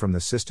descending from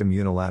the system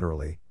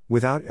unilaterally,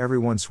 without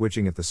everyone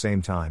switching at the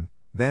same time,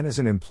 then as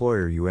an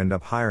employer you end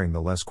up hiring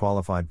the less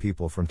qualified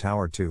people from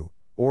Tower 2,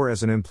 or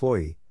as an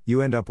employee,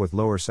 you end up with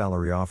lower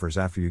salary offers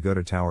after you go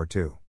to Tower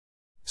 2.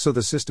 So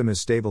the system is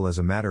stable as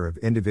a matter of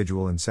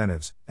individual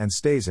incentives, and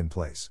stays in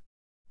place.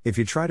 If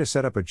you try to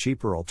set up a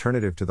cheaper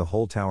alternative to the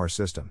whole tower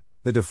system,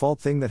 the default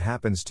thing that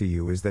happens to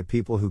you is that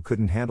people who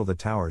couldn't handle the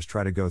towers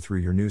try to go through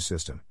your new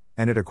system,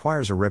 and it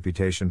acquires a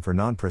reputation for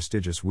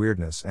non-prestigious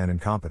weirdness and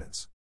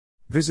incompetence.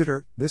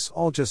 Visitor, this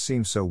all just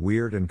seems so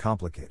weird and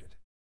complicated.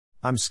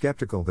 I'm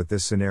skeptical that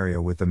this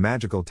scenario with the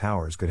magical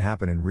towers could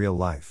happen in real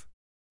life.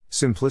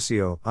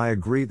 Simplicio, I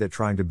agree that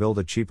trying to build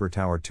a cheaper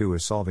Tower 2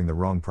 is solving the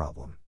wrong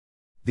problem.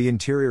 The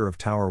interior of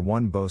Tower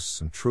 1 boasts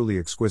some truly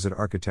exquisite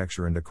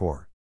architecture and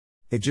decor.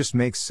 It just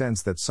makes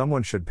sense that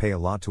someone should pay a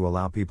lot to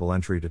allow people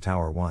entry to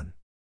Tower 1.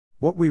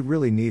 What we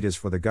really need is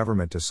for the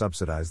government to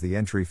subsidize the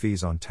entry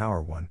fees on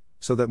Tower 1,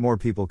 so that more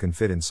people can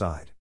fit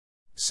inside.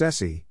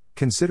 Ceci,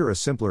 consider a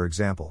simpler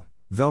example.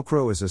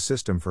 Velcro is a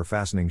system for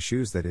fastening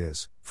shoes that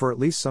is, for at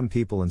least some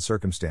people and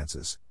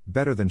circumstances,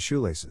 better than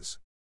shoelaces.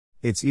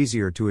 It's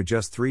easier to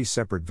adjust 3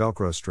 separate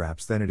Velcro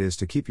straps than it is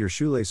to keep your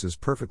shoelaces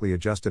perfectly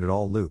adjusted at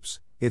all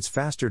loops. It's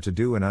faster to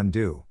do and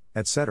undo,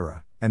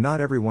 etc., and not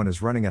everyone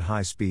is running at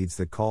high speeds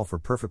that call for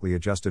perfectly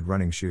adjusted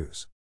running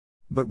shoes.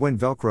 But when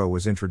Velcro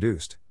was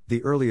introduced,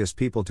 the earliest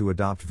people to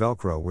adopt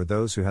Velcro were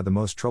those who had the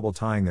most trouble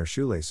tying their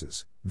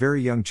shoelaces,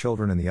 very young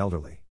children and the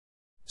elderly.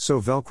 So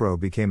Velcro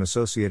became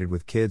associated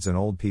with kids and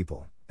old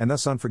people, and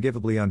thus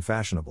unforgivably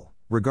unfashionable,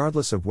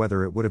 regardless of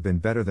whether it would have been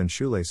better than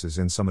shoelaces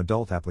in some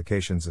adult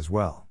applications as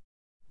well.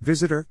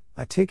 Visitor,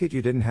 I take it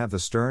you didn't have the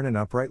stern and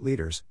upright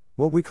leaders,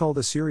 what we call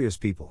the serious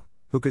people,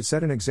 who could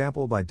set an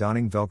example by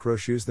donning Velcro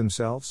shoes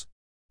themselves?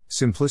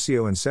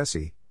 Simplicio and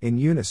Ceci, in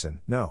unison,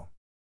 no.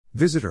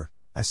 Visitor,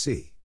 I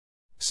see.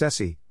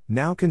 Ceci,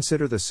 now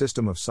consider the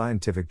system of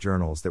scientific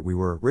journals that we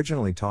were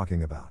originally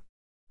talking about.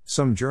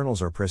 Some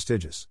journals are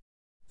prestigious.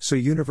 So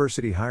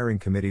university hiring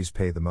committees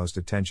pay the most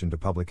attention to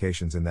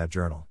publications in that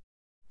journal.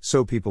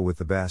 So people with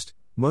the best,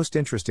 most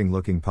interesting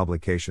looking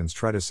publications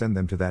try to send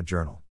them to that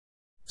journal.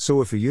 So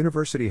if a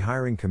university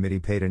hiring committee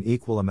paid an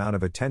equal amount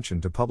of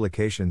attention to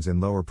publications in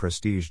lower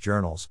prestige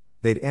journals,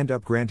 they'd end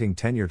up granting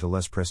tenure to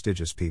less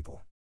prestigious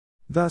people.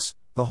 Thus,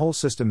 the whole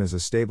system is a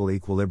stable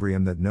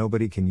equilibrium that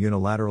nobody can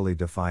unilaterally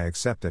defy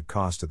except at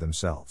cost to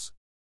themselves.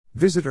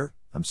 Visitor,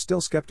 I'm still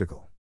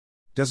skeptical.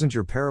 Doesn't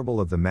your parable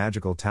of the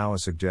magical Taoa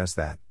suggest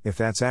that, if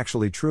that's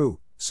actually true,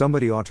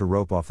 somebody ought to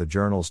rope off the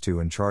journals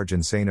too and charge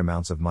insane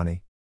amounts of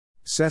money?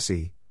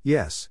 Ceci,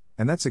 yes,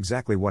 and that's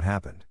exactly what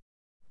happened.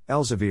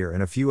 Elsevier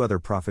and a few other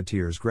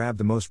profiteers grabbed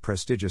the most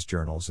prestigious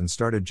journals and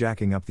started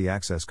jacking up the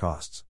access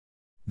costs.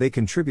 They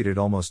contributed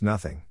almost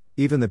nothing,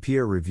 even the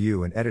peer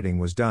review and editing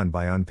was done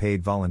by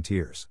unpaid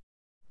volunteers.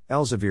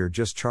 Elsevier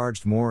just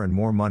charged more and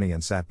more money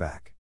and sat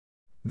back.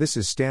 This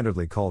is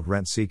standardly called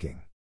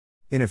rent-seeking.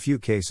 In a few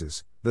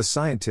cases, the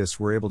scientists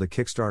were able to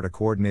kickstart a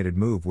coordinated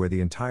move where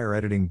the entire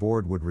editing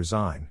board would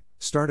resign,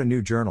 start a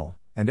new journal,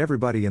 and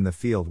everybody in the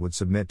field would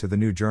submit to the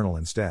new journal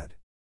instead.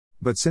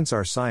 But since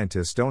our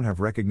scientists don't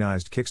have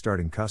recognized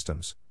kickstarting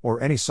customs,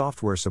 or any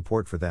software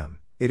support for them,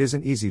 it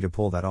isn't easy to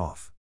pull that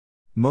off.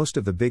 Most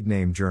of the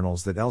big-name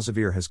journals that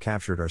Elsevier has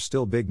captured are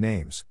still big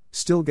names,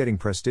 still getting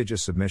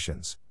prestigious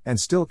submissions,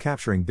 and still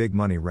capturing big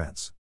money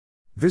rents.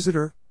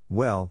 Visitor: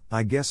 well,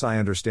 I guess I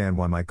understand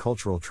why my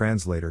cultural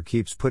translator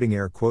keeps putting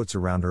air quotes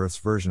around Earth's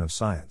version of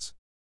science.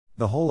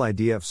 The whole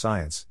idea of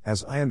science,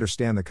 as I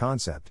understand the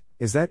concept,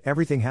 is that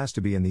everything has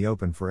to be in the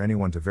open for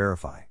anyone to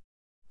verify.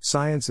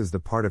 Science is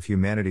the part of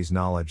humanity's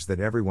knowledge that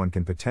everyone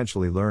can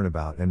potentially learn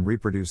about and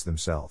reproduce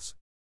themselves.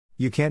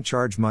 You can't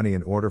charge money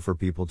in order for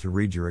people to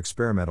read your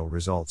experimental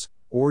results,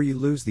 or you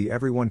lose the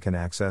everyone can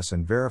access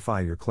and verify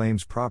your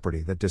claims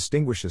property that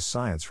distinguishes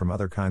science from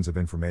other kinds of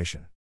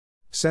information.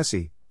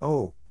 Ceci: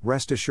 oh,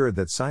 rest assured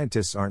that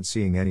scientists aren't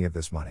seeing any of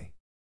this money.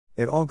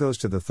 It all goes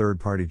to the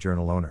third-party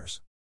journal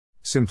owners.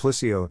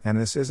 Simplicio: and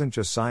this isn't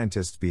just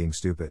scientists being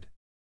stupid.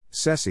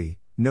 Ceci: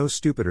 no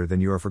stupider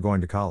than you are for going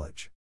to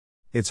college.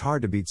 It's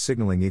hard to beat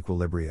signaling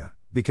equilibria,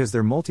 because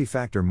they're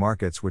multi-factor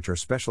markets which are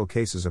special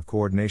cases of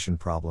coordination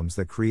problems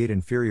that create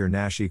inferior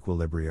Nash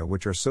equilibria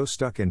which are so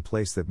stuck in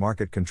place that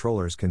market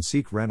controllers can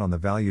seek rent on the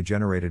value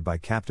generated by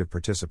captive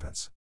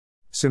participants.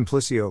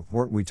 Simplicio: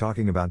 weren't we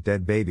talking about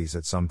dead babies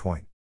at some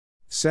point?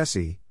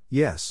 Ceci: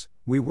 yes,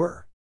 we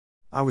were.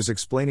 I was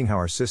explaining how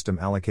our system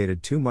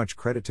allocated too much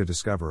credit to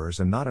discoverers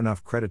and not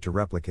enough credit to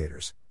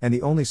replicators, and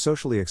the only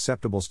socially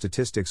acceptable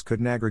statistics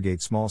couldn't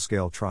aggregate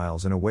small-scale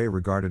trials in a way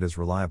regarded as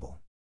reliable.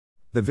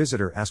 The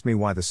visitor asked me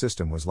why the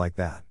system was like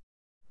that.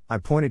 I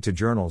pointed to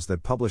journals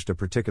that published a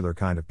particular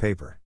kind of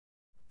paper.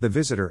 The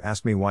visitor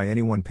asked me why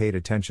anyone paid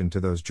attention to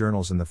those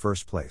journals in the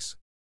first place.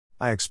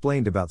 I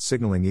explained about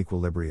signaling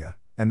equilibria,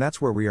 and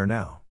that's where we are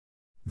now.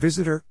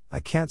 Visitor: I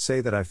can't say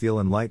that I feel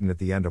enlightened at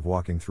the end of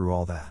walking through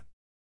all that.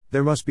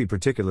 There must be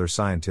particular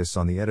scientists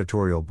on the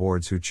editorial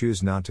boards who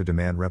choose not to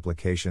demand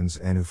replications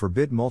and who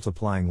forbid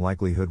multiplying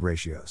likelihood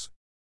ratios.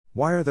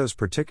 Why are those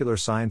particular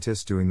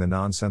scientists doing the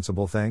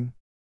nonsensible thing?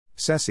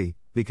 Ceci: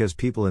 because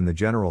people in the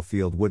general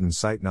field wouldn't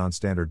cite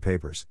non-standard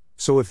papers,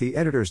 so if the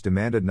editors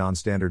demanded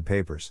non-standard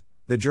papers,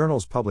 the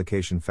journal's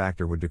publication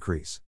factor would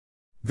decrease.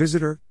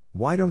 Visitor: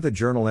 why don't the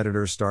journal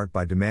editors start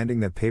by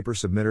demanding that paper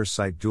submitters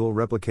cite dual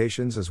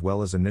replications as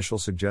well as initial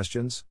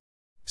suggestions?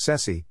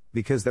 Ceci: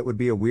 because that would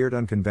be a weird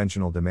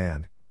unconventional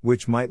demand,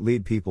 which might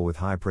lead people with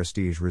high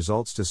prestige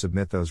results to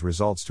submit those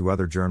results to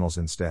other journals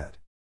instead.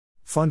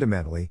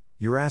 Fundamentally,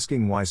 you're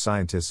asking why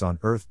scientists on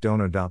Earth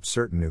don't adopt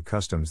certain new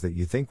customs that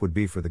you think would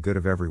be for the good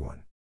of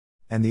everyone.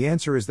 And the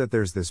answer is that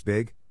there's this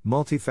big,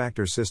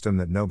 multi-factor system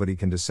that nobody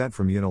can dissent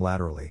from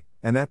unilaterally,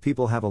 and that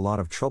people have a lot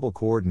of trouble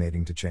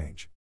coordinating to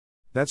change.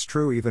 That's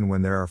true even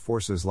when there are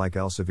forces like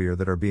Elsevier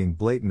that are being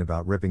blatant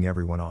about ripping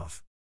everyone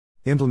off.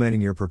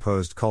 Implementing your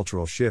proposed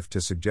cultural shift to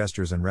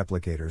suggestors and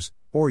replicators,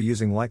 or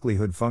using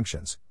likelihood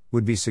functions,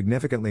 would be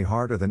significantly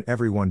harder than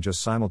everyone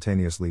just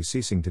simultaneously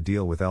ceasing to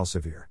deal with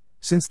Elsevier,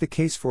 since the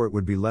case for it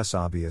would be less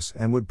obvious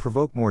and would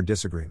provoke more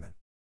disagreement.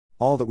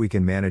 All that we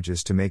can manage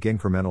is to make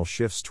incremental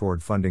shifts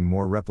toward funding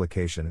more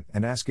replication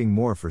and asking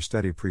more for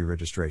study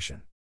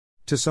pre-registration.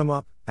 To sum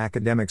up,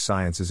 academic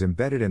science is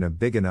embedded in a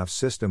big enough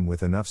system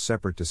with enough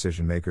separate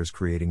decision makers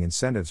creating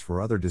incentives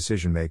for other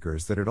decision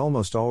makers that it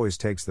almost always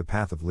takes the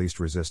path of least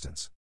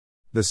resistance.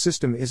 The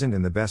system isn't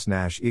in the best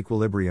Nash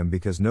equilibrium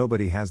because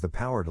nobody has the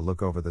power to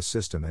look over the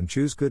system and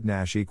choose good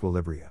Nash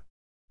equilibria.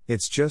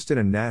 It's just in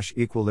a Nash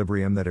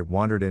equilibrium that it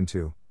wandered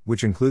into,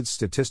 which includes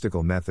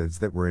statistical methods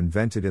that were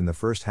invented in the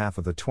first half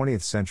of the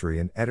 20th century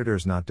and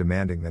editors not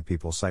demanding that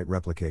people cite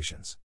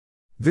replications.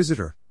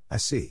 Visitor: I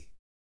see.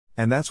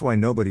 And that's why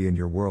nobody in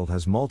your world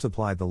has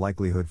multiplied the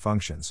likelihood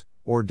functions,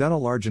 or done a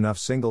large enough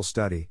single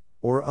study,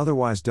 or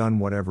otherwise done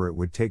whatever it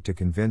would take to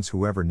convince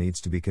whoever needs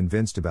to be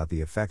convinced about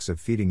the effects of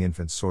feeding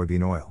infants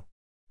soybean oil.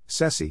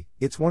 Ceci: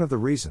 it's one of the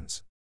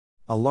reasons.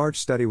 A large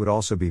study would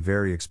also be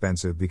very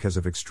expensive because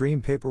of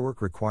extreme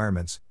paperwork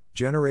requirements,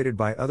 generated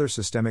by other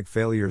systemic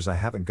failures I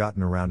haven't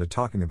gotten around to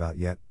talking about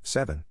yet.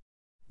 7.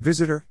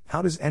 Visitor: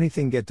 how does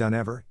anything get done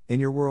ever, in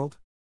your world?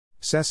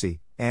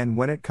 Ceci: and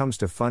when it comes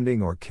to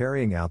funding or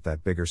carrying out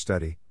that bigger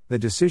study, the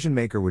decision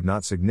maker would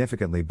not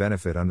significantly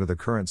benefit under the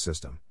current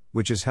system,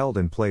 which is held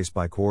in place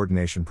by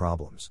coordination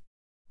problems.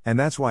 And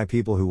that's why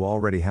people who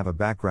already have a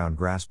background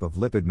grasp of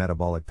lipid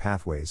metabolic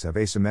pathways have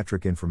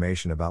asymmetric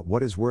information about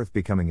what is worth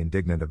becoming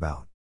indignant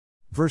about.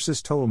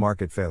 Versus total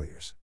market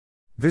failures.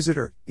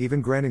 Visitor: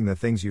 even granting the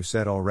things you've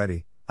said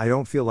already, I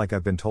don't feel like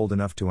I've been told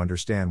enough to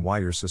understand why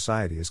your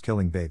society is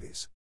killing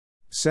babies.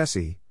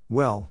 Ceci: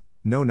 well,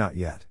 no, not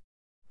yet.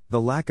 The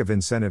lack of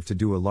incentive to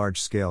do a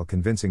large-scale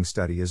convincing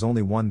study is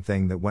only one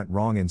thing that went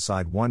wrong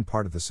inside one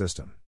part of the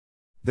system.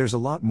 There's a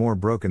lot more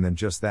broken than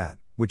just that,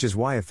 which is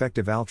why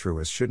effective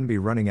altruists shouldn't be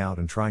running out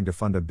and trying to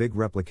fund a big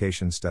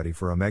replication study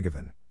for a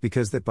megavan,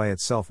 because that by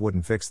itself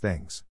wouldn't fix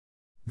things.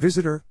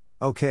 Visitor: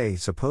 okay,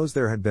 suppose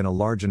there had been a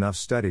large enough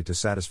study to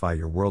satisfy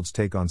your world's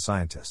take on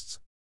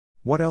scientists.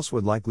 What else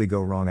would likely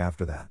go wrong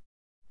after that?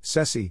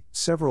 Ceci: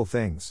 several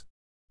things.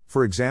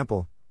 For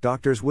example,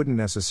 doctors wouldn't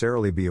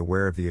necessarily be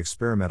aware of the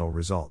experimental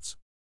results.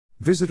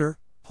 Visitor: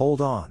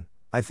 hold on,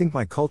 I think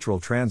my cultural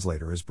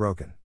translator is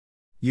broken.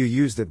 You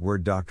use that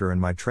word doctor and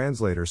my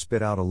translator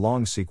spit out a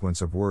long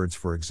sequence of words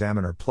for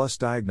examiner plus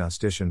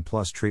diagnostician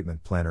plus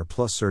treatment planner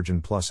plus surgeon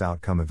plus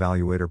outcome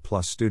evaluator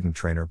plus student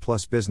trainer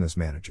plus business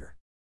manager.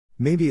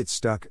 Maybe it's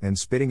stuck and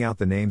spitting out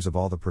the names of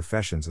all the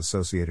professions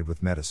associated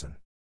with medicine.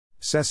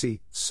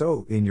 Ceci,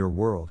 so, in your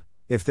world,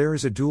 if there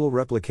is a dual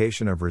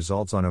replication of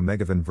results on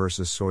omegavin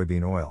versus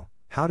soybean oil,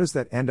 how does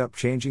that end up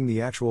changing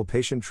the actual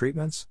patient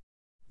treatments?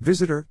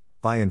 Visitor,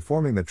 by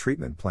informing the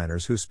treatment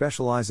planners who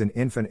specialize in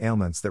infant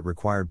ailments that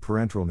required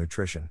parenteral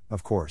nutrition,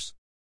 of course.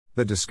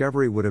 The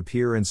discovery would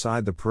appear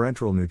inside the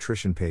parenteral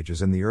nutrition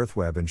pages in the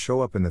earthweb and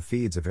show up in the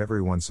feeds of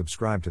everyone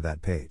subscribed to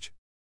that page.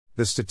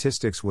 The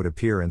statistics would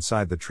appear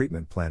inside the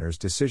treatment planner's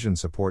decision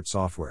support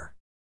software.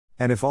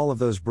 And if all of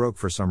those broke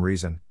for some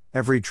reason,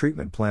 every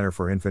treatment planner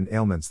for infant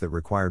ailments that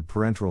required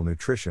parenteral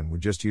nutrition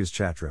would just use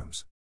chat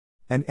rooms.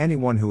 And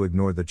anyone who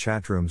ignored the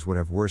chat rooms would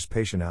have worse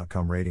patient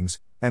outcome ratings,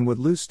 and would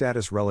lose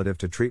status relative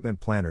to treatment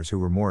planners who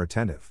were more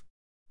attentive.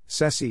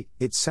 Ceci,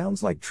 it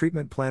sounds like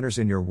treatment planners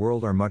in your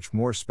world are much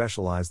more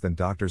specialized than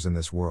doctors in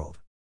this world.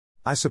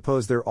 I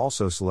suppose they're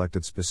also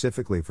selected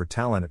specifically for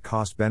talent at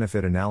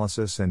cost-benefit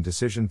analysis and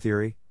decision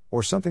theory,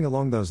 or something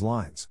along those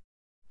lines.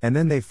 And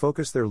then they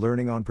focus their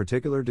learning on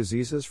particular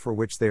diseases for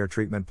which they are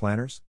treatment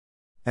planners?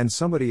 And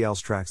somebody else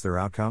tracks their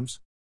outcomes?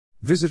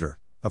 Visitor,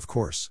 of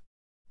course.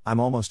 I'm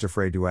almost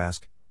afraid to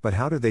ask, but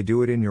how do they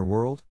do it in your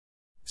world?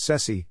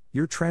 Ceci,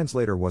 your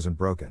translator wasn't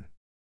broken.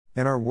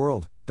 In our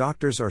world,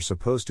 doctors are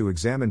supposed to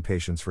examine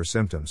patients for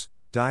symptoms,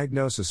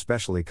 diagnose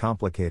especially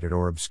complicated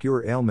or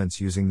obscure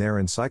ailments using their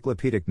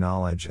encyclopedic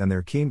knowledge and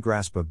their keen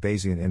grasp of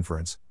Bayesian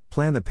inference,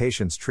 plan the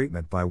patient's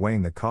treatment by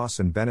weighing the costs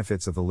and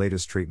benefits of the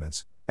latest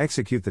treatments,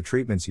 execute the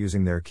treatments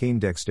using their keen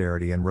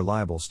dexterity and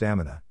reliable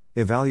stamina,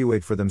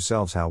 evaluate for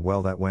themselves how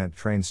well that went,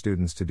 train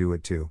students to do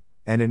it too,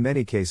 and in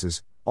many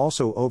cases,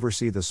 also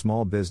oversee the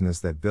small business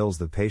that bills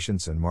the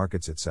patients and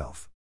markets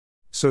itself.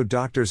 So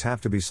doctors have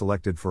to be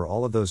selected for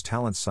all of those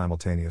talents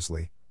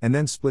simultaneously, and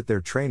then split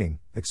their training,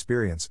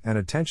 experience, and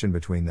attention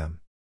between them.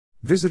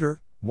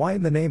 Visitor, why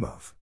in the name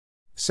of?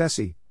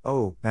 Ceci,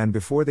 oh, and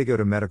before they go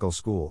to medical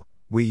school,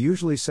 we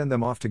usually send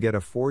them off to get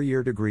a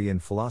 4-year degree in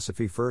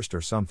philosophy first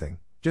or something,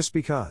 just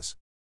because.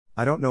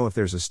 I don't know if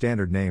there's a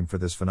standard name for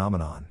this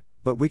phenomenon,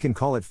 but we can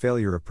call it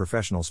failure of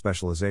professional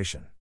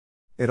specialization.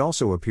 It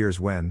also appears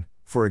when,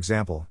 for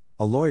example,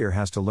 a lawyer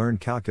has to learn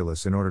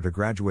calculus in order to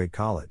graduate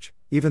college,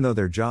 even though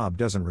their job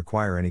doesn't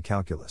require any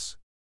calculus.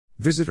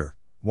 Visitor,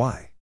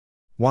 why?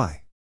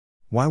 Why?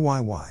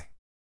 Why?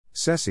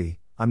 Ceci,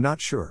 I'm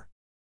not sure.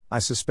 I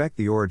suspect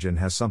the origin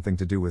has something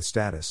to do with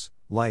status,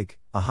 like,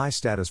 a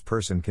high-status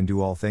person can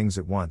do all things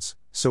at once,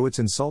 so it's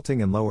insulting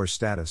and lower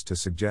status to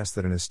suggest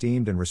that an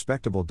esteemed and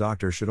respectable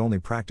doctor should only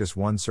practice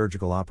one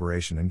surgical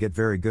operation and get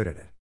very good at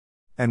it.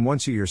 And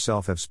once you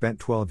yourself have spent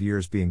 12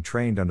 years being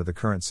trained under the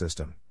current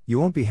system, you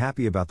won't be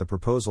happy about the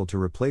proposal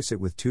to replace it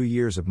with 2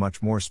 years of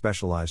much more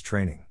specialized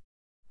training.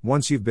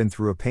 Once you've been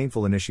through a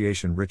painful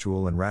initiation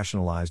ritual and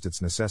rationalized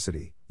its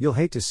necessity, you'll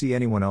hate to see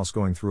anyone else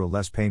going through a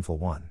less painful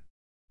one.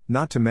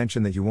 Not to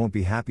mention that you won't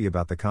be happy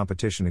about the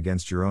competition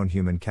against your own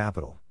human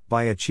capital,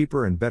 buy a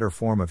cheaper and better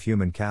form of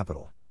human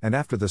capital, and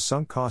after the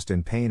sunk cost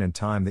in pain and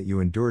time that you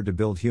endured to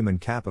build human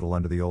capital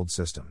under the old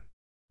system.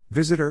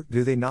 Visitor,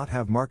 do they not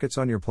have markets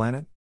on your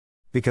planet?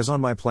 Because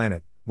on my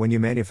planet, when you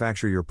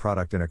manufacture your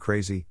product in a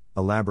crazy,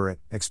 elaborate,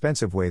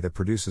 expensive way that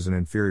produces an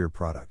inferior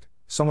product,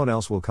 someone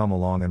else will come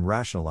along and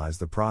rationalize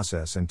the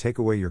process and take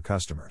away your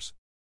customers.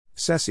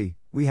 Ceci,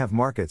 we have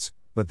markets,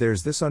 but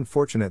there's this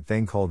unfortunate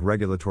thing called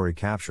regulatory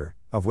capture,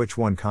 of which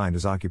one kind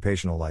is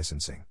occupational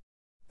licensing.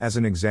 As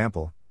an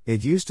example,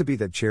 it used to be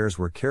that chairs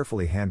were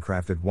carefully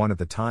handcrafted one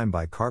at a time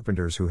by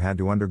carpenters who had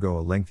to undergo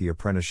a lengthy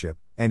apprenticeship,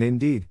 and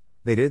indeed,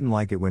 they didn't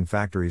like it when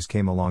factories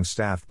came along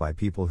staffed by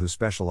people who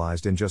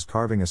specialized in just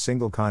carving a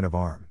single kind of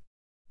arm.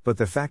 But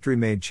the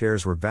factory-made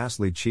chairs were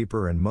vastly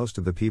cheaper and most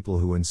of the people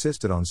who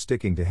insisted on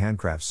sticking to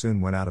handcrafts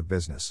soon went out of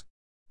business.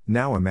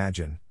 Now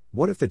imagine,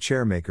 what if the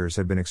chair makers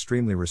had been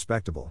extremely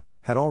respectable,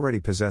 had already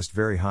possessed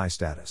very high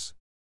status?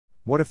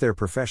 What if their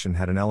profession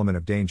had an element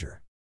of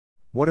danger?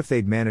 What if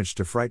they'd managed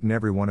to frighten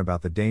everyone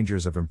about the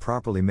dangers of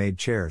improperly made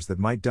chairs that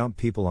might dump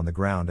people on the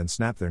ground and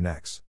snap their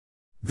necks?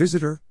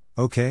 Visitor,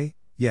 okay,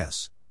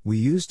 yes. We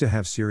used to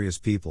have serious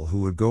people who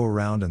would go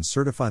around and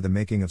certify the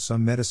making of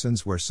some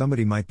medicines where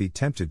somebody might be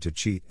tempted to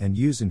cheat and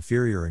use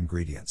inferior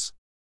ingredients.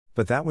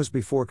 But that was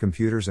before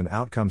computers and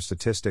outcome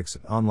statistics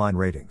and online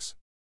ratings.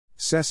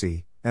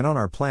 Ceci, and on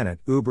our planet,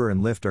 Uber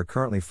and Lyft are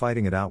currently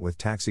fighting it out with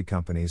taxi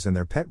companies and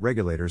their pet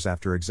regulators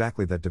after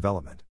exactly that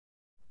development.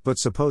 But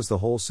suppose the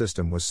whole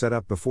system was set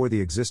up before the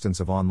existence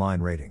of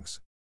online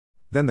ratings.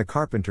 Then the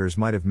carpenters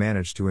might have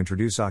managed to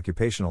introduce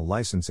occupational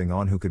licensing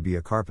on who could be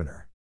a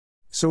carpenter.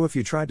 So if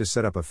you tried to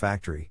set up a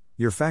factory,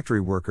 your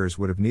factory workers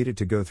would have needed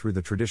to go through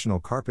the traditional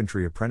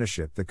carpentry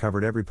apprenticeship that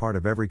covered every part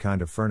of every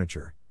kind of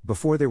furniture,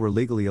 before they were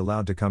legally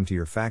allowed to come to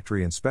your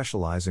factory and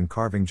specialize in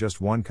carving just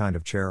one kind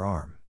of chair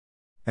arm.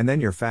 And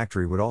then your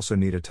factory would also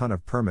need a ton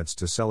of permits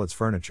to sell its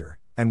furniture,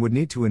 and would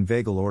need to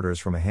inveigle orders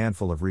from a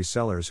handful of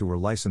resellers who were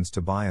licensed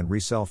to buy and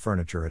resell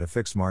furniture at a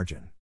fixed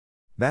margin.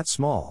 That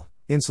small,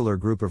 insular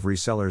group of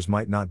resellers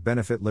might not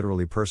benefit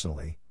literally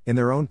personally, in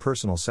their own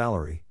personal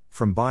salary,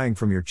 from buying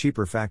from your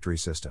cheaper factory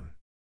system.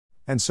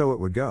 And so it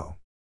would go.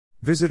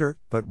 Visitor,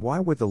 but why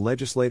would the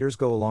legislators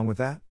go along with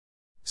that?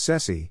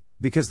 Ceci,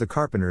 because the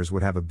carpenters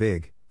would have a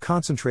big,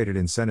 concentrated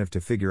incentive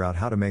to figure out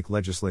how to make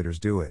legislators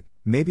do it,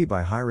 maybe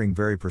by hiring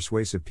very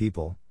persuasive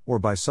people, or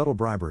by subtle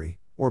bribery,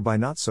 or by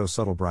not so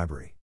subtle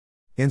bribery.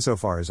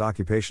 Insofar as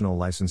occupational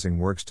licensing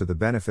works to the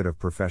benefit of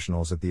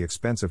professionals at the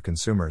expense of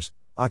consumers,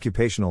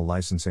 occupational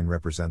licensing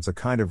represents a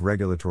kind of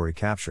regulatory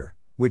capture,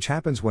 which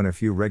happens when a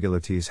few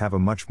regulatees have a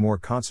much more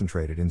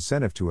concentrated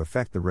incentive to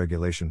affect the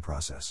regulation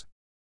process.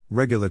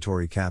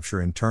 Regulatory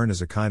capture in turn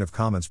is a kind of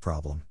commons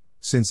problem,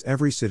 since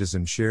every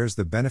citizen shares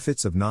the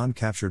benefits of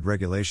non-captured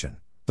regulation,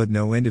 but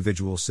no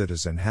individual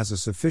citizen has a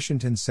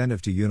sufficient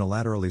incentive to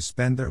unilaterally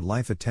spend their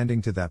life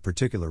attending to that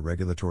particular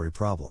regulatory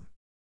problem.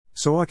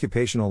 So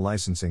occupational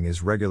licensing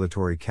is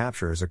regulatory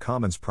capture as a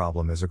commons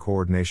problem as a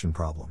coordination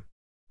problem.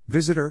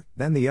 Visitor,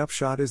 then the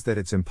upshot is that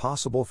it's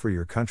impossible for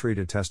your country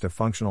to test a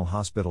functional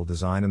hospital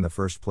design in the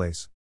first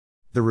place.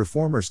 The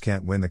reformers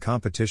can't win the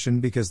competition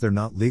because they're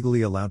not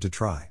legally allowed to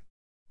try.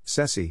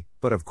 Ceci,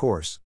 but of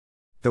course.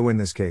 Though in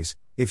this case,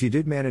 if you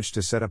did manage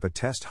to set up a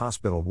test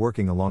hospital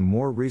working along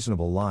more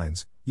reasonable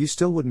lines, you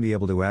still wouldn't be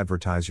able to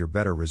advertise your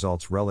better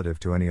results relative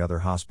to any other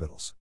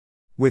hospitals.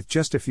 With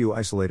just a few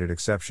isolated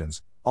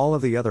exceptions, all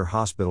of the other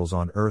hospitals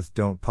on Earth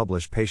don't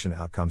publish patient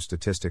outcome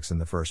statistics in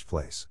the first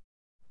place.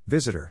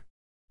 Visitor.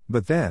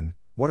 But then,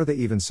 what are they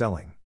even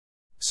selling?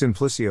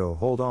 Simplicio,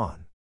 hold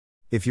on.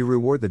 If you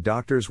reward the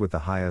doctors with the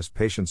highest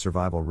patient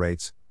survival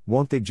rates,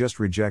 won't they just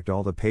reject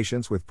all the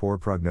patients with poor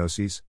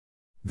prognoses?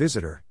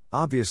 Visitor,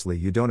 obviously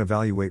you don't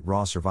evaluate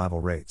raw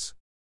survival rates.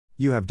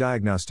 You have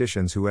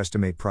diagnosticians who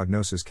estimate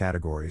prognosis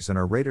categories and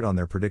are rated on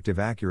their predictive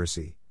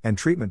accuracy, and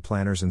treatment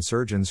planners and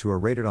surgeons who are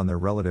rated on their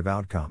relative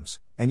outcomes,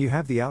 and you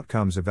have the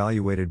outcomes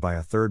evaluated by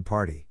a third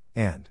party,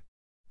 and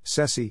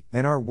Ceci,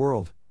 in our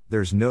world,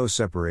 there's no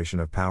separation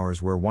of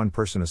powers where one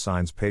person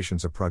assigns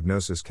patients a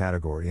prognosis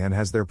category and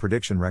has their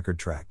prediction record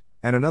tracked,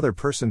 and another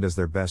person does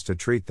their best to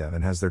treat them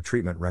and has their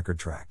treatment record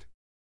tracked.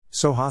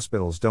 So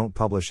hospitals don't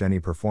publish any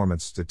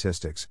performance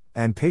statistics,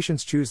 and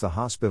patients choose the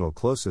hospital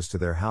closest to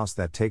their house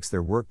that takes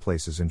their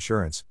workplace's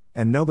insurance,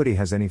 and nobody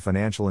has any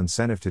financial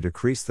incentive to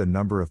decrease the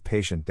number of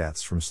patient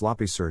deaths from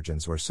sloppy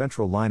surgeons or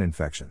central line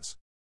infections.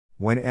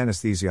 When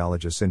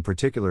anesthesiologists in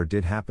particular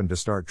did happen to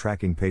start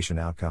tracking patient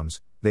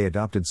outcomes, they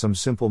adopted some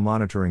simple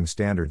monitoring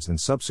standards and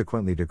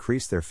subsequently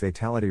decreased their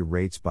fatality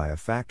rates by a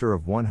factor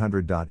of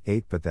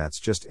 100.8, but that's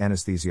just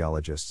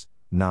anesthesiologists,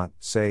 not,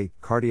 say,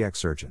 cardiac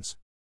surgeons.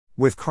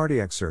 With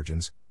cardiac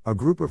surgeons, a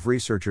group of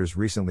researchers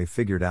recently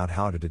figured out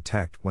how to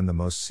detect when the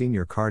most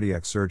senior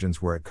cardiac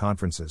surgeons were at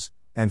conferences,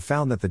 and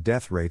found that the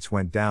death rates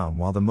went down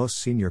while the most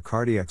senior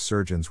cardiac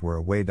surgeons were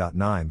away.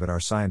 9 But our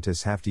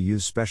scientists have to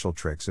use special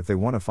tricks if they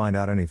want to find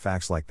out any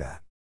facts like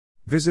that.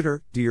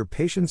 Visitor, do your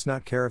patients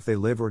not care if they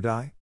live or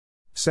die?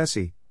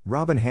 Ceci,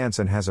 Robin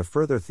Hanson has a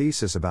further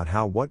thesis about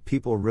how what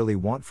people really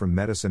want from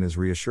medicine is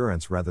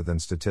reassurance rather than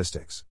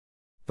statistics.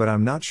 But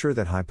I'm not sure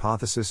that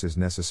hypothesis is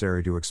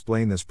necessary to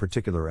explain this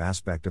particular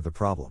aspect of the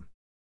problem.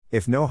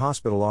 If no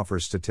hospital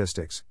offers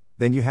statistics,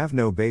 then you have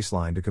no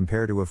baseline to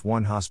compare to if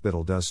one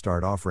hospital does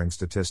start offering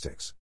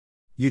statistics.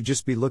 You'd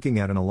just be looking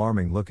at an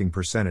alarming looking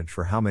percentage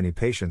for how many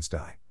patients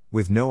die,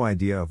 with no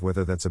idea of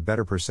whether that's a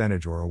better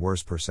percentage or a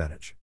worse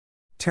percentage.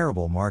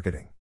 Terrible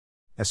marketing.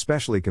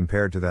 Especially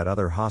compared to that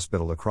other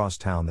hospital across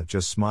town that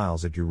just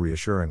smiles at you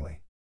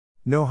reassuringly.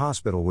 No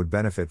hospital would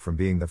benefit from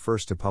being the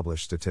first to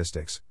publish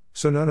statistics,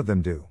 so none of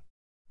them do.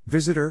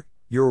 Visitor,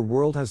 your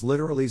world has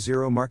literally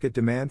zero market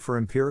demand for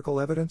empirical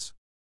evidence?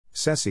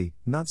 Ceci,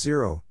 not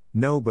zero,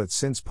 no, but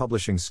since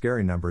publishing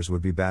scary numbers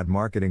would be bad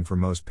marketing for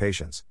most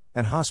patients,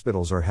 and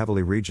hospitals are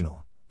heavily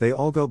regional, they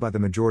all go by the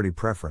majority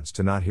preference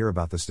to not hear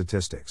about the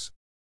statistics.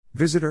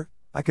 Visitor,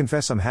 I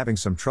confess I'm having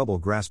some trouble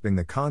grasping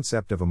the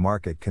concept of a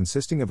market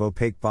consisting of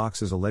opaque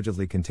boxes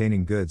allegedly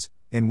containing goods,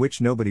 in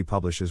which nobody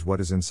publishes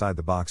what is inside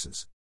the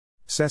boxes.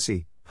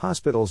 Ceci,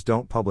 hospitals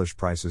don't publish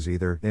prices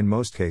either, in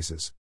most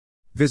cases.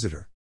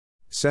 Visitor.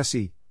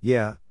 Ceci,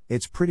 yeah,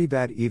 it's pretty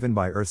bad even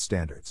by Earth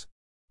standards.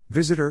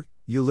 Visitor,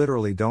 you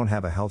literally don't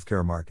have a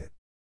healthcare market.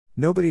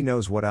 Nobody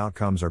knows what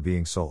outcomes are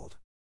being sold.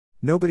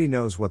 Nobody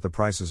knows what the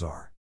prices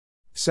are.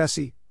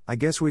 Ceci, I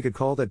guess we could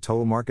call that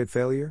total market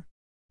failure?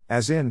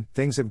 As in,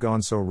 things have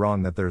gone so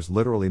wrong that there's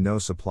literally no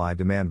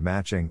supply-demand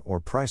matching or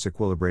price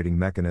equilibrating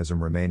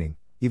mechanism remaining,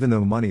 even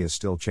though money is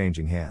still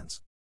changing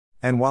hands.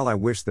 And while I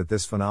wish that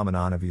this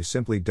phenomenon of you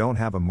simply don't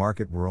have a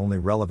market were only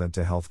relevant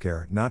to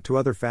healthcare, not to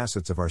other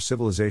facets of our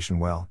civilization,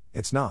 well,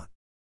 it's not.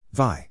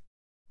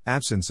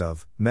 Absence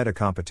of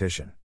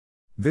meta-competition.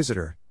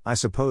 Visitor, I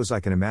suppose I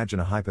can imagine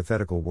a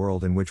hypothetical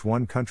world in which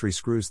one country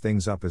screws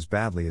things up as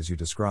badly as you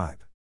describe.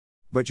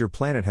 But your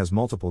planet has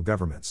multiple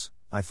governments,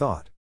 I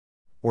thought.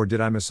 Or did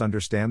I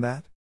misunderstand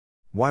that?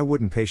 Why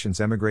wouldn't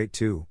patients emigrate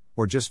to,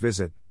 or just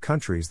visit,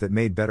 countries that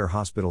made better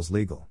hospitals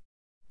legal?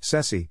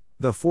 Ceci,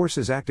 the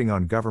forces acting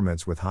on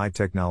governments with high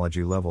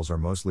technology levels are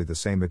mostly the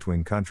same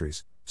between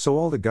countries, so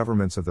all the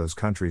governments of those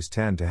countries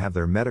tend to have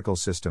their medical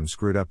system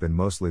screwed up in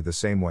mostly the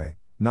same way,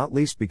 not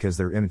least because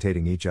they're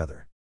imitating each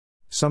other.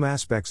 Some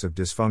aspects of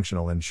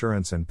dysfunctional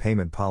insurance and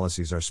payment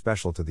policies are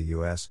special to the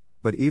US,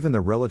 but even the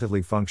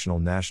relatively functional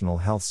national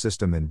health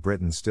system in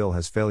Britain still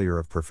has failure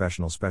of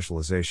professional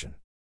specialization.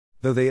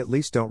 Though they at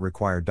least don't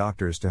require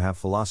doctors to have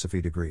philosophy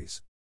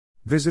degrees.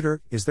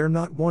 Visitor, is there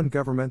not one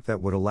government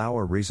that would allow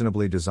a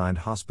reasonably designed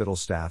hospital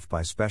staffed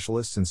by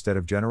specialists instead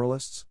of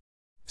generalists?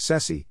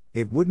 Ceci,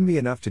 it wouldn't be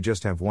enough to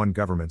just have one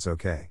government's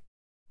okay.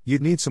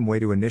 You'd need some way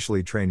to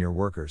initially train your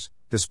workers,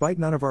 despite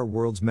none of our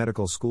world's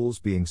medical schools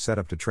being set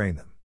up to train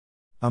them.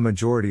 A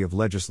majority of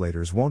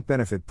legislators won't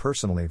benefit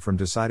personally from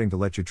deciding to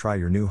let you try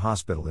your new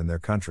hospital in their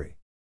country.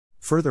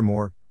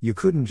 Furthermore, you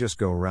couldn't just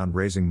go around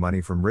raising money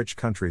from rich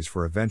countries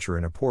for a venture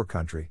in a poor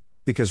country,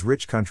 because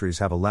rich countries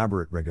have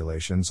elaborate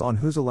regulations on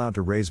who's allowed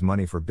to raise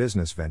money for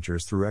business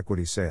ventures through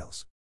equity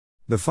sales.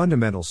 The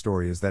fundamental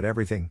story is that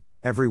everything,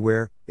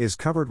 everywhere, is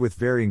covered with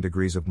varying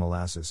degrees of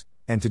molasses,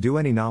 and to do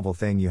any novel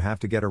thing you have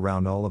to get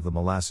around all of the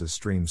molasses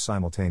streams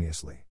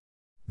simultaneously.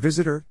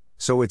 Visitor,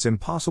 so it's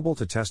impossible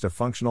to test a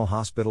functional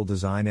hospital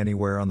design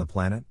anywhere on the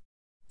planet?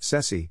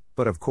 Ceci,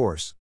 but of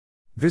course.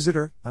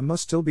 Visitor, I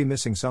must still be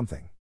missing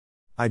something.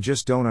 I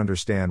just don't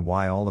understand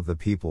why all of the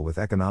people with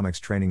economics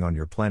training on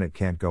your planet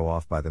can't go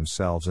off by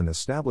themselves and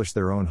establish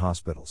their own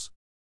hospitals.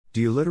 Do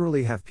you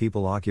literally have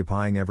people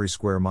occupying every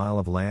square mile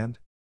of land?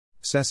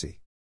 Ceci.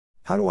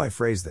 How do I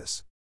phrase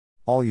this?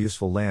 All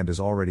useful land is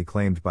already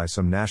claimed by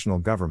some national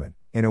government,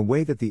 in a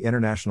way that the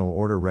international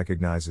order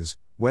recognizes,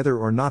 whether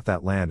or not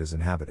that land is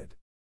inhabited.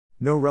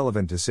 No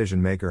relevant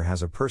decision maker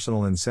has a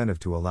personal incentive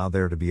to allow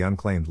there to be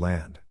unclaimed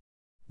land.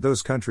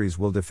 Those countries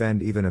will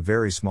defend even a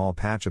very small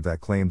patch of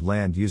that claimed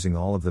land using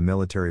all of the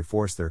military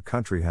force their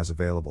country has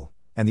available,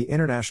 and the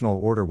international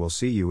order will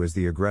see you as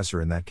the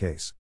aggressor in that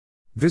case.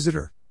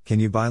 Visitor,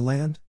 can you buy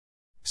land?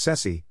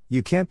 Ceci,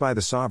 you can't buy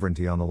the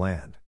sovereignty on the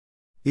land.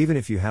 Even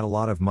if you had a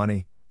lot of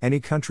money,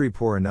 any country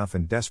poor enough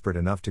and desperate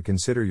enough to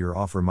consider your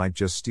offer might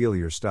just steal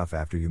your stuff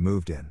after you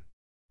moved in.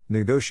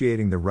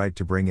 Negotiating the right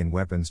to bring in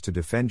weapons to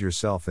defend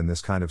yourself in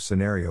this kind of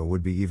scenario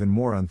would be even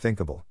more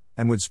unthinkable,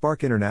 and would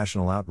spark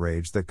international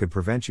outrage that could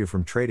prevent you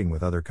from trading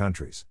with other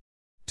countries.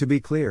 To be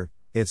clear,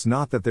 it's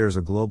not that there's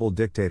a global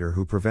dictator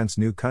who prevents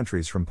new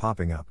countries from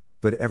popping up,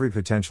 but every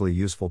potentially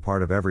useful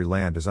part of every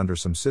land is under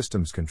some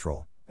system's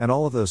control, and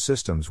all of those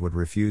systems would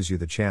refuse you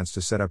the chance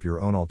to set up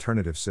your own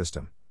alternative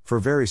system, for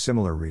very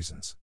similar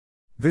reasons.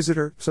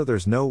 Visitor, so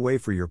there's no way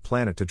for your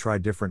planet to try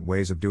different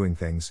ways of doing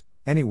things,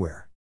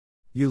 anywhere.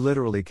 You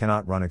literally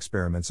cannot run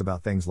experiments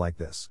about things like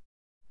this.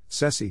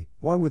 Ceci,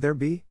 why would there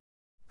be?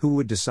 Who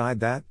would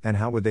decide that, and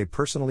how would they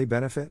personally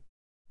benefit?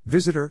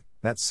 Visitor,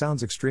 that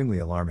sounds extremely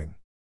alarming.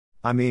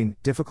 I mean,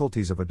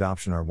 difficulties of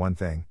adoption are one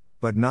thing,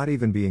 but not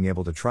even being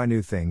able to try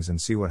new things and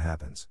see what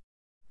happens.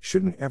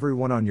 Shouldn't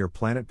everyone on your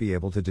planet be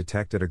able to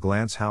detect at a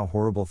glance how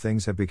horrible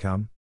things have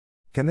become?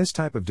 Can this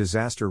type of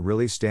disaster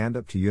really stand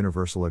up to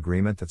universal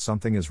agreement that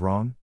something is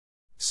wrong?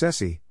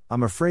 Ceci,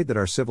 I'm afraid that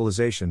our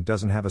civilization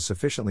doesn't have a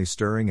sufficiently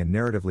stirring and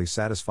narratively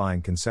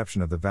satisfying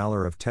conception of the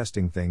valor of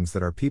testing things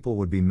that our people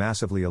would be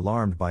massively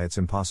alarmed by its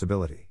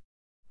impossibility.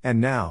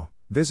 And now,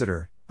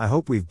 visitor, I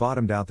hope we've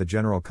bottomed out the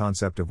general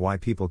concept of why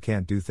people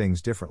can't do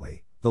things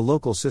differently. The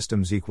local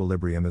system's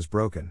equilibrium is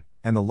broken,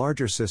 and the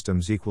larger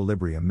system's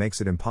equilibrium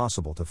makes it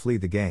impossible to flee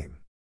the game.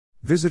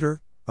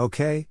 Visitor,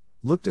 okay,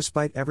 look,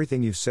 despite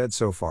everything you've said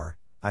so far,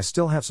 I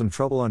still have some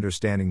trouble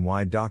understanding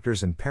why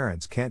doctors and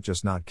parents can't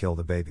just not kill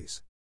the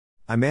babies.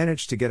 I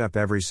managed to get up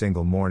every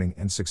single morning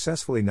and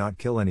successfully not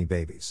kill any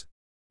babies.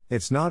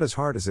 It's not as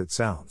hard as it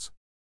sounds.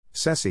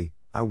 Ceci,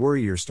 I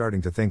worry you're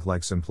starting to think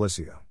like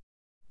Simplicio.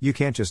 You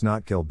can't just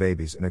not kill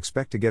babies and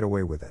expect to get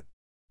away with it.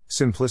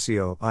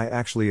 Simplicio, I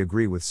actually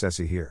agree with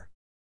Ceci here.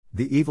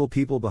 The evil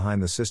people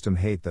behind the system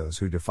hate those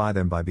who defy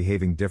them by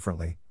behaving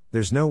differently.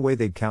 There's no way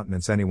they'd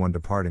countenance anyone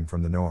departing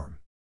from the norm.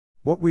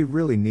 What we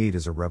really need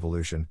is a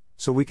revolution,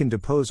 so we can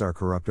depose our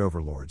corrupt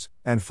overlords,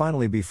 and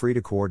finally be free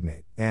to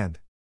coordinate, and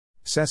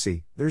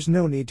Ceci, there's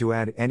no need to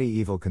add any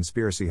evil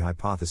conspiracy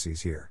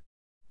hypotheses here.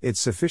 It's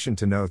sufficient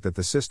to note that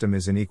the system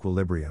is in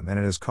equilibrium and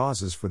it has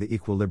causes for the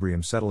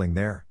equilibrium settling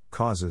there,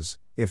 causes,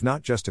 if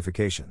not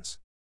justifications.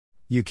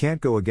 You can't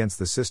go against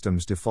the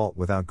system's default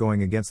without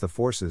going against the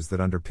forces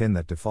that underpin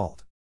that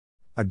default.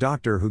 A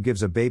doctor who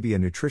gives a baby a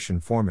nutrition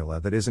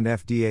formula that isn't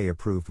FDA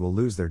approved will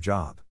lose their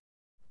job.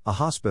 A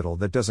hospital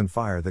that doesn't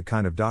fire that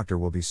kind of doctor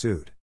will be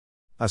sued.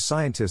 A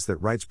scientist that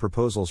writes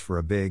proposals for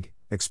a big,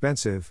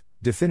 expensive,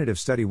 definitive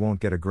study won't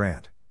get a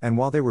grant, and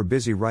while they were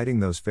busy writing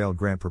those failed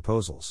grant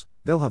proposals,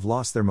 they'll have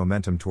lost their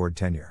momentum toward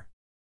tenure.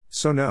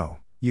 So no,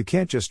 you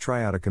can't just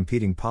try out a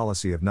competing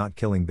policy of not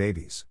killing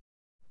babies.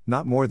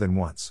 Not more than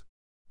once.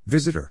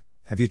 Visitor,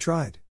 have you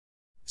tried?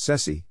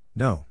 Ceci,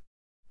 no.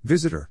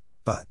 Visitor,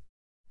 but.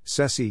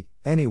 Ceci,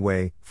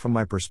 anyway, from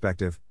my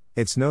perspective,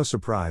 it's no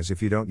surprise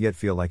if you don't yet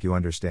feel like you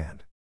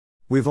understand.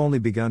 We've only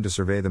begun to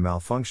survey the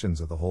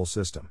malfunctions of the whole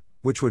system,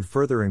 which would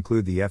further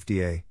include the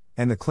FDA,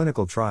 and the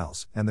clinical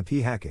trials, and the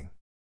p-hacking.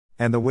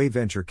 And the way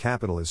venture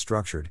capital is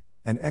structured,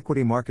 and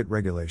equity market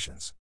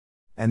regulations.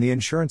 And the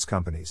insurance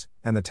companies,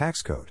 and the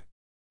tax code.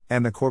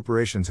 And the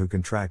corporations who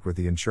contract with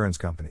the insurance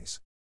companies.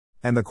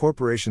 And the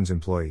corporation's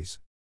employees.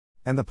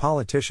 And the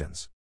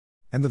politicians.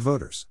 And the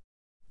voters.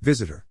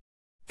 Visitor.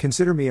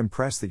 Consider me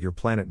impressed that your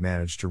planet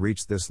managed to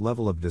reach this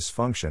level of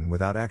dysfunction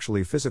without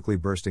actually physically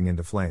bursting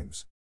into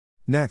flames.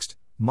 Next,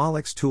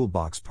 Moloch's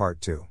Toolbox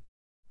Part 2.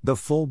 The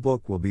full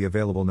book will be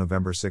available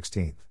November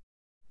 16th.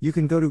 You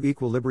can go to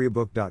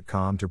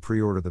equilibriabook.com to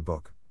pre-order the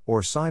book,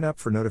 or sign up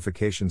for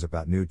notifications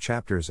about new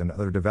chapters and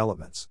other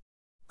developments.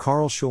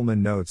 Carl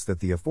Schulman notes that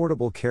the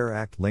Affordable Care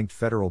Act linked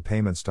federal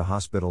payments to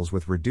hospitals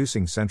with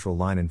reducing central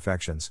line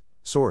infections,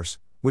 source,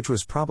 which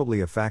was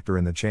probably a factor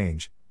in the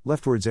change,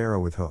 leftwards arrow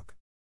with hook.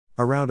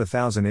 Around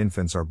 1,000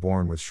 infants are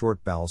born with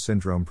short bowel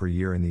syndrome per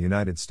year in the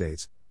United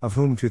States, of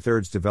whom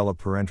 2/3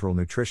 develop parenteral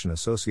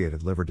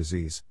nutrition-associated liver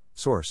disease,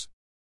 source.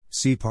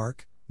 C.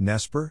 Park,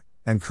 Nesper,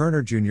 and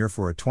Kerner Jr.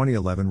 for a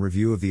 2011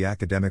 review of the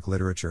academic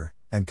literature,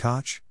 and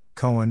Koch,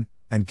 Cohen,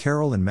 and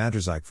Carroll and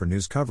Madrazik for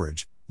news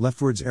coverage,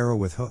 leftwards arrow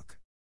with hook.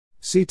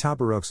 C.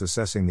 Tabarok's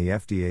assessing the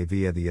FDA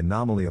via the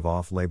anomaly of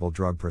off-label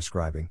drug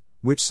prescribing,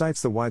 which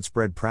cites the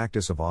widespread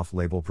practice of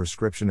off-label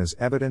prescription as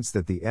evidence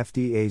that the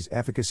FDA's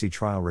efficacy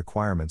trial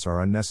requirements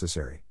are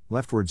unnecessary,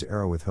 leftwards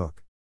arrow with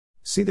hook.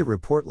 See the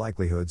report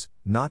likelihoods,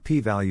 not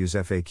p-values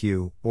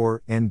FAQ,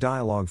 or, in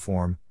dialogue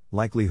form,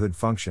 likelihood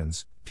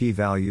functions,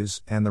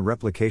 p-values, and the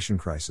replication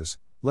crisis,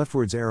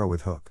 leftwards arrow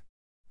with hook.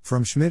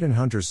 From Schmidt and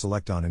Hunter's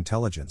Select on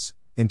Intelligence,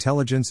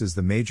 intelligence is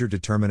the major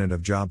determinant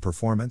of job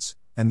performance,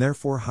 and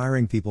therefore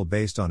hiring people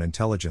based on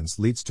intelligence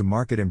leads to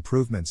market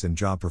improvements in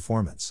job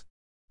performance.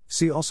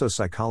 See also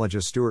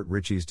psychologist Stuart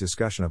Ritchie's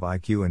discussion of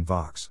IQ and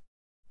Vox.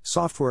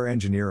 Software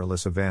engineer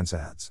Alyssa Vance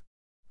adds.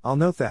 I'll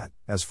note that,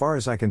 as far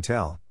as I can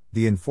tell,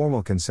 the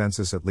informal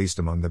consensus at least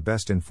among the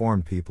best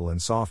informed people in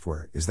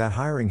software is that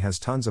hiring has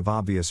tons of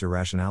obvious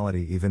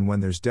irrationality even when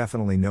there's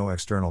definitely no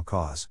external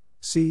cause.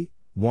 See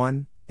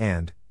 1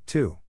 and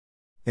 2.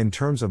 In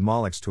terms of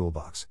Moloch's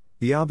Toolbox,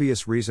 the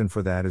obvious reason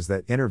for that is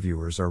that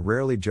interviewers are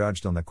rarely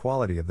judged on the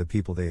quality of the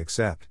people they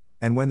accept,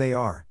 and when they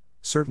are,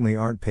 certainly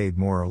aren't paid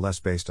more or less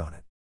based on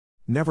it.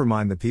 Never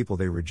mind the people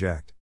they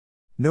reject.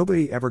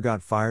 Nobody ever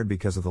got fired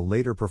because of the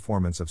later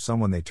performance of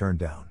someone they turned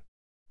down.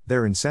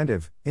 Their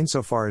incentive,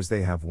 insofar as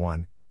they have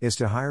one, is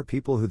to hire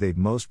people who they'd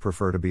most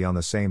prefer to be on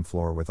the same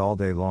floor with all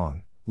day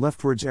long,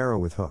 leftwards arrow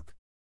with hook.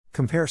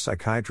 Compare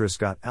psychiatrist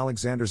Scott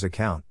Alexander's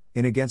account,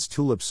 in Against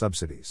Tulip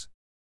Subsidies.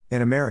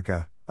 In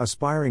America,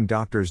 aspiring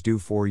doctors do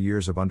 4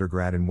 years of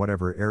undergrad in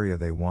whatever area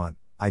they want.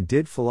 I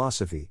did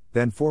philosophy,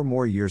 then 4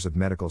 more years of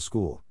medical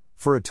school,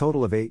 for a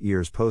total of 8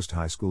 years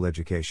post-high school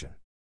education.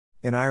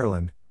 In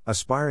Ireland,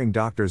 aspiring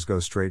doctors go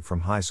straight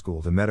from high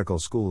school to medical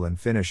school and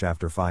finish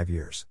after 5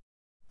 years.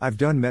 I've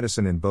done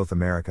medicine in both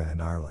America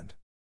and Ireland.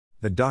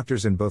 The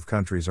doctors in both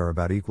countries are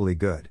about equally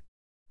good.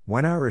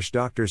 When Irish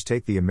doctors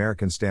take the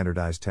American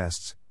standardized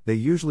tests, they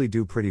usually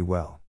do pretty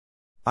well.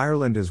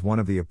 Ireland is one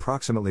of the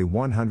approximately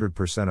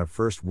 100% of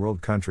first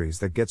world countries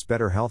that gets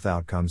better health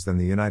outcomes than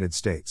the United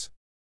States.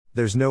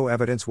 There's no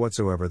evidence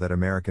whatsoever that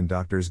American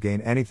doctors gain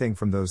anything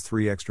from those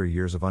 3 extra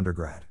years of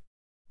undergrad.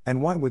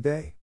 And why would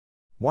they?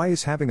 Why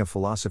is having a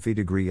philosophy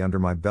degree under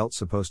my belt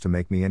supposed to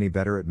make me any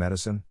better at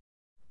medicine?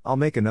 I'll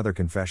make another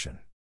confession.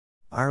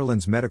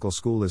 Ireland's medical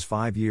school is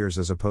 5 years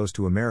as opposed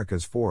to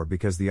America's 4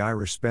 because the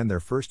Irish spend their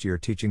first year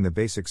teaching the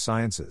basic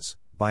sciences,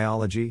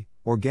 biology,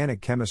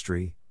 organic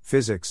chemistry,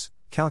 physics,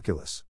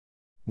 calculus.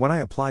 When I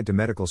applied to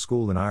medical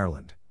school in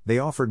Ireland, they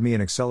offered me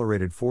an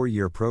accelerated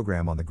 4-year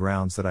program on the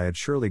grounds that I had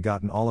surely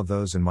gotten all of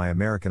those in my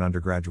American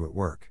undergraduate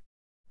work.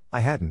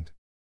 I hadn't.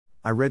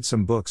 I read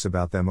some books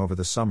about them over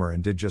the summer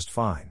and did just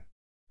fine.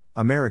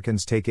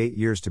 Americans take 8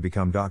 years to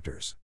become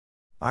doctors.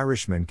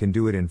 Irishmen can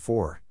do it in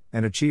 4,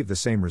 and achieve the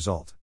same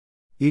result.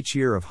 Each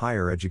year of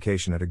higher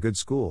education at a good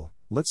school,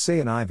 let's say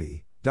an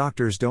Ivy,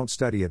 doctors don't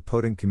study at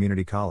Podunk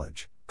Community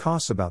College,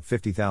 costs about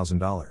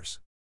 $50,000.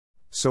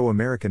 So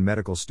American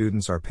medical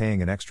students are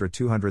paying an extra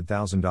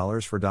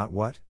 $200,000 for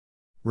what?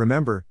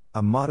 Remember,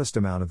 a modest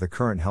amount of the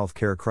current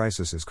healthcare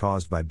crisis is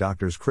caused by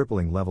doctors'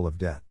 crippling level of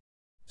debt.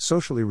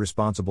 Socially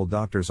responsible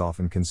doctors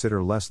often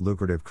consider less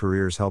lucrative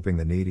careers helping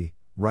the needy,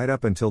 right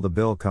up until the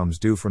bill comes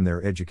due from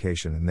their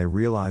education and they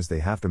realize they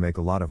have to make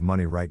a lot of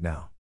money right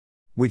now.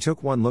 We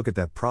took one look at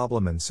that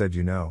problem and said,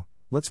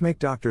 let's make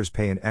doctors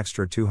pay an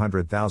extra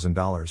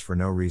 $200,000 for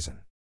no reason.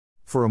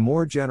 For a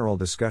more general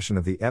discussion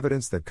of the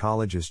evidence that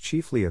college is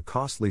chiefly a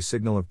costly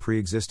signal of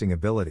pre-existing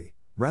ability,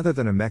 rather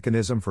than a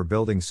mechanism for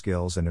building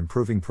skills and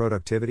improving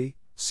productivity,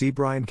 see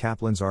Brian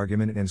Kaplan's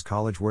argument in Is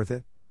College Worth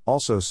It?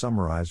 Also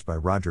summarized by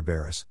Roger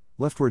Barris,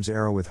 leftwards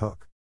arrow with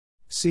hook.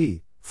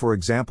 See, for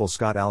example,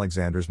 Scott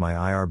Alexander's My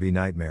IRB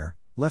Nightmare,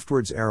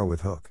 leftwards arrow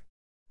with hook.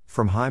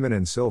 From Hyman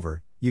and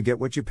Silver, you get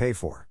what you pay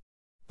for.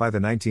 By the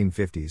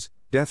 1950s,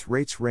 death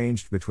rates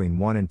ranged between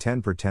 1 and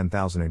 10 per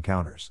 10,000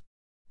 encounters.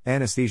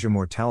 Anesthesia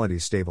mortality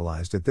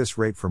stabilized at this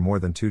rate for more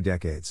than 2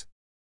 decades.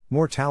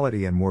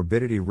 Mortality and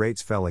morbidity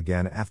rates fell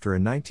again after a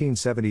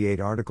 1978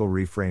 article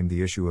reframed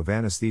the issue of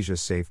anesthesia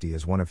safety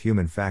as one of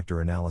human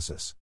factor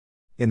analysis.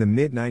 In the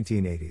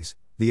mid-1980s,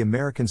 the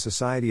American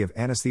Society of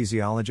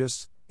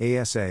Anesthesiologists,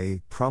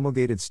 ASA,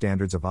 promulgated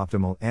standards of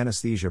optimal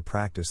anesthesia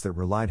practice that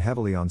relied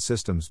heavily on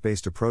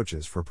systems-based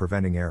approaches for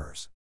preventing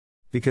errors.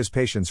 Because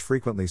patients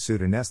frequently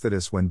sued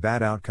anesthetists when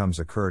bad outcomes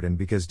occurred and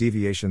because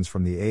deviations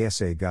from the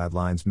ASA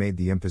guidelines made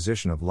the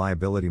imposition of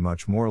liability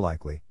much more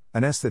likely,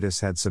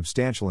 anesthetists had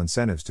substantial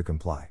incentives to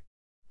comply.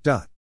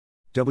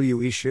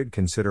 We should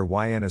consider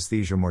why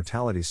anesthesia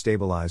mortality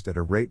stabilized at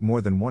a rate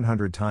more than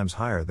 100 times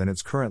higher than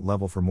its current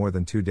level for more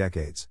than 2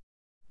 decades.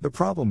 The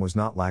problem was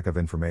not lack of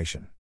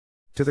information.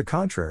 To the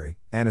contrary,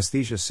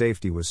 anesthesia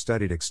safety was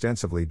studied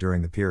extensively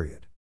during the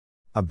period.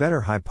 A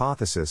better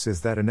hypothesis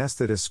is that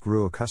anesthetists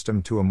grew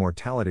accustomed to a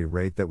mortality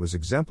rate that was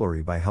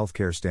exemplary by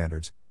healthcare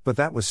standards, but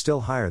that was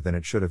still higher than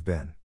it should have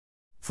been.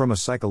 From a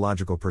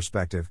psychological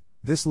perspective,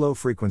 this low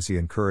frequency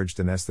encouraged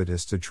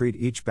anesthetists to treat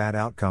each bad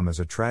outcome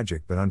as a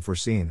tragic but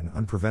unforeseen and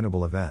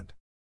unpreventable event.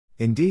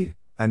 Indeed,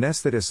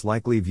 anesthetists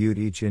likely viewed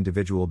each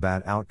individual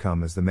bad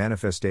outcome as the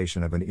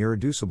manifestation of an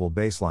irreducible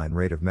baseline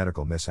rate of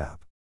medical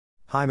mishap.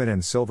 Hyman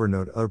and Silver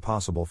note other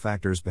possible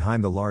factors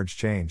behind the large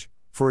change,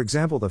 for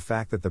example the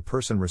fact that the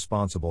person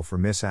responsible for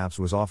mishaps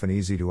was often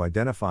easy to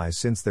identify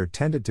since there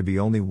tended to be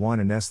only one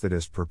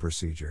anesthetist per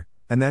procedure,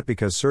 and that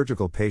because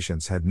surgical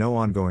patients had no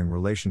ongoing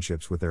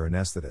relationships with their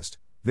anesthetist,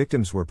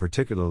 victims were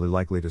particularly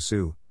likely to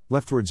sue.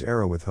 Leftward's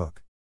arrow with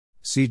hook.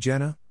 See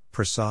Jenna,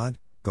 Prasad,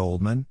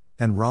 Goldman,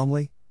 and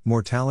Romley,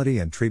 Mortality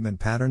and Treatment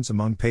Patterns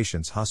Among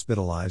Patients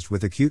Hospitalized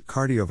with Acute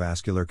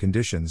Cardiovascular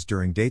Conditions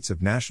During Dates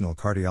of National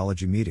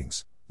Cardiology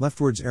Meetings.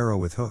 Leftward's arrow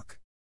with hook.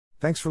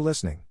 Thanks for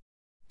listening.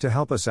 To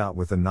help us out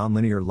with the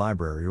Nonlinear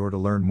Library or to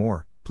learn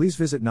more, please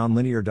visit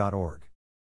nonlinear.org.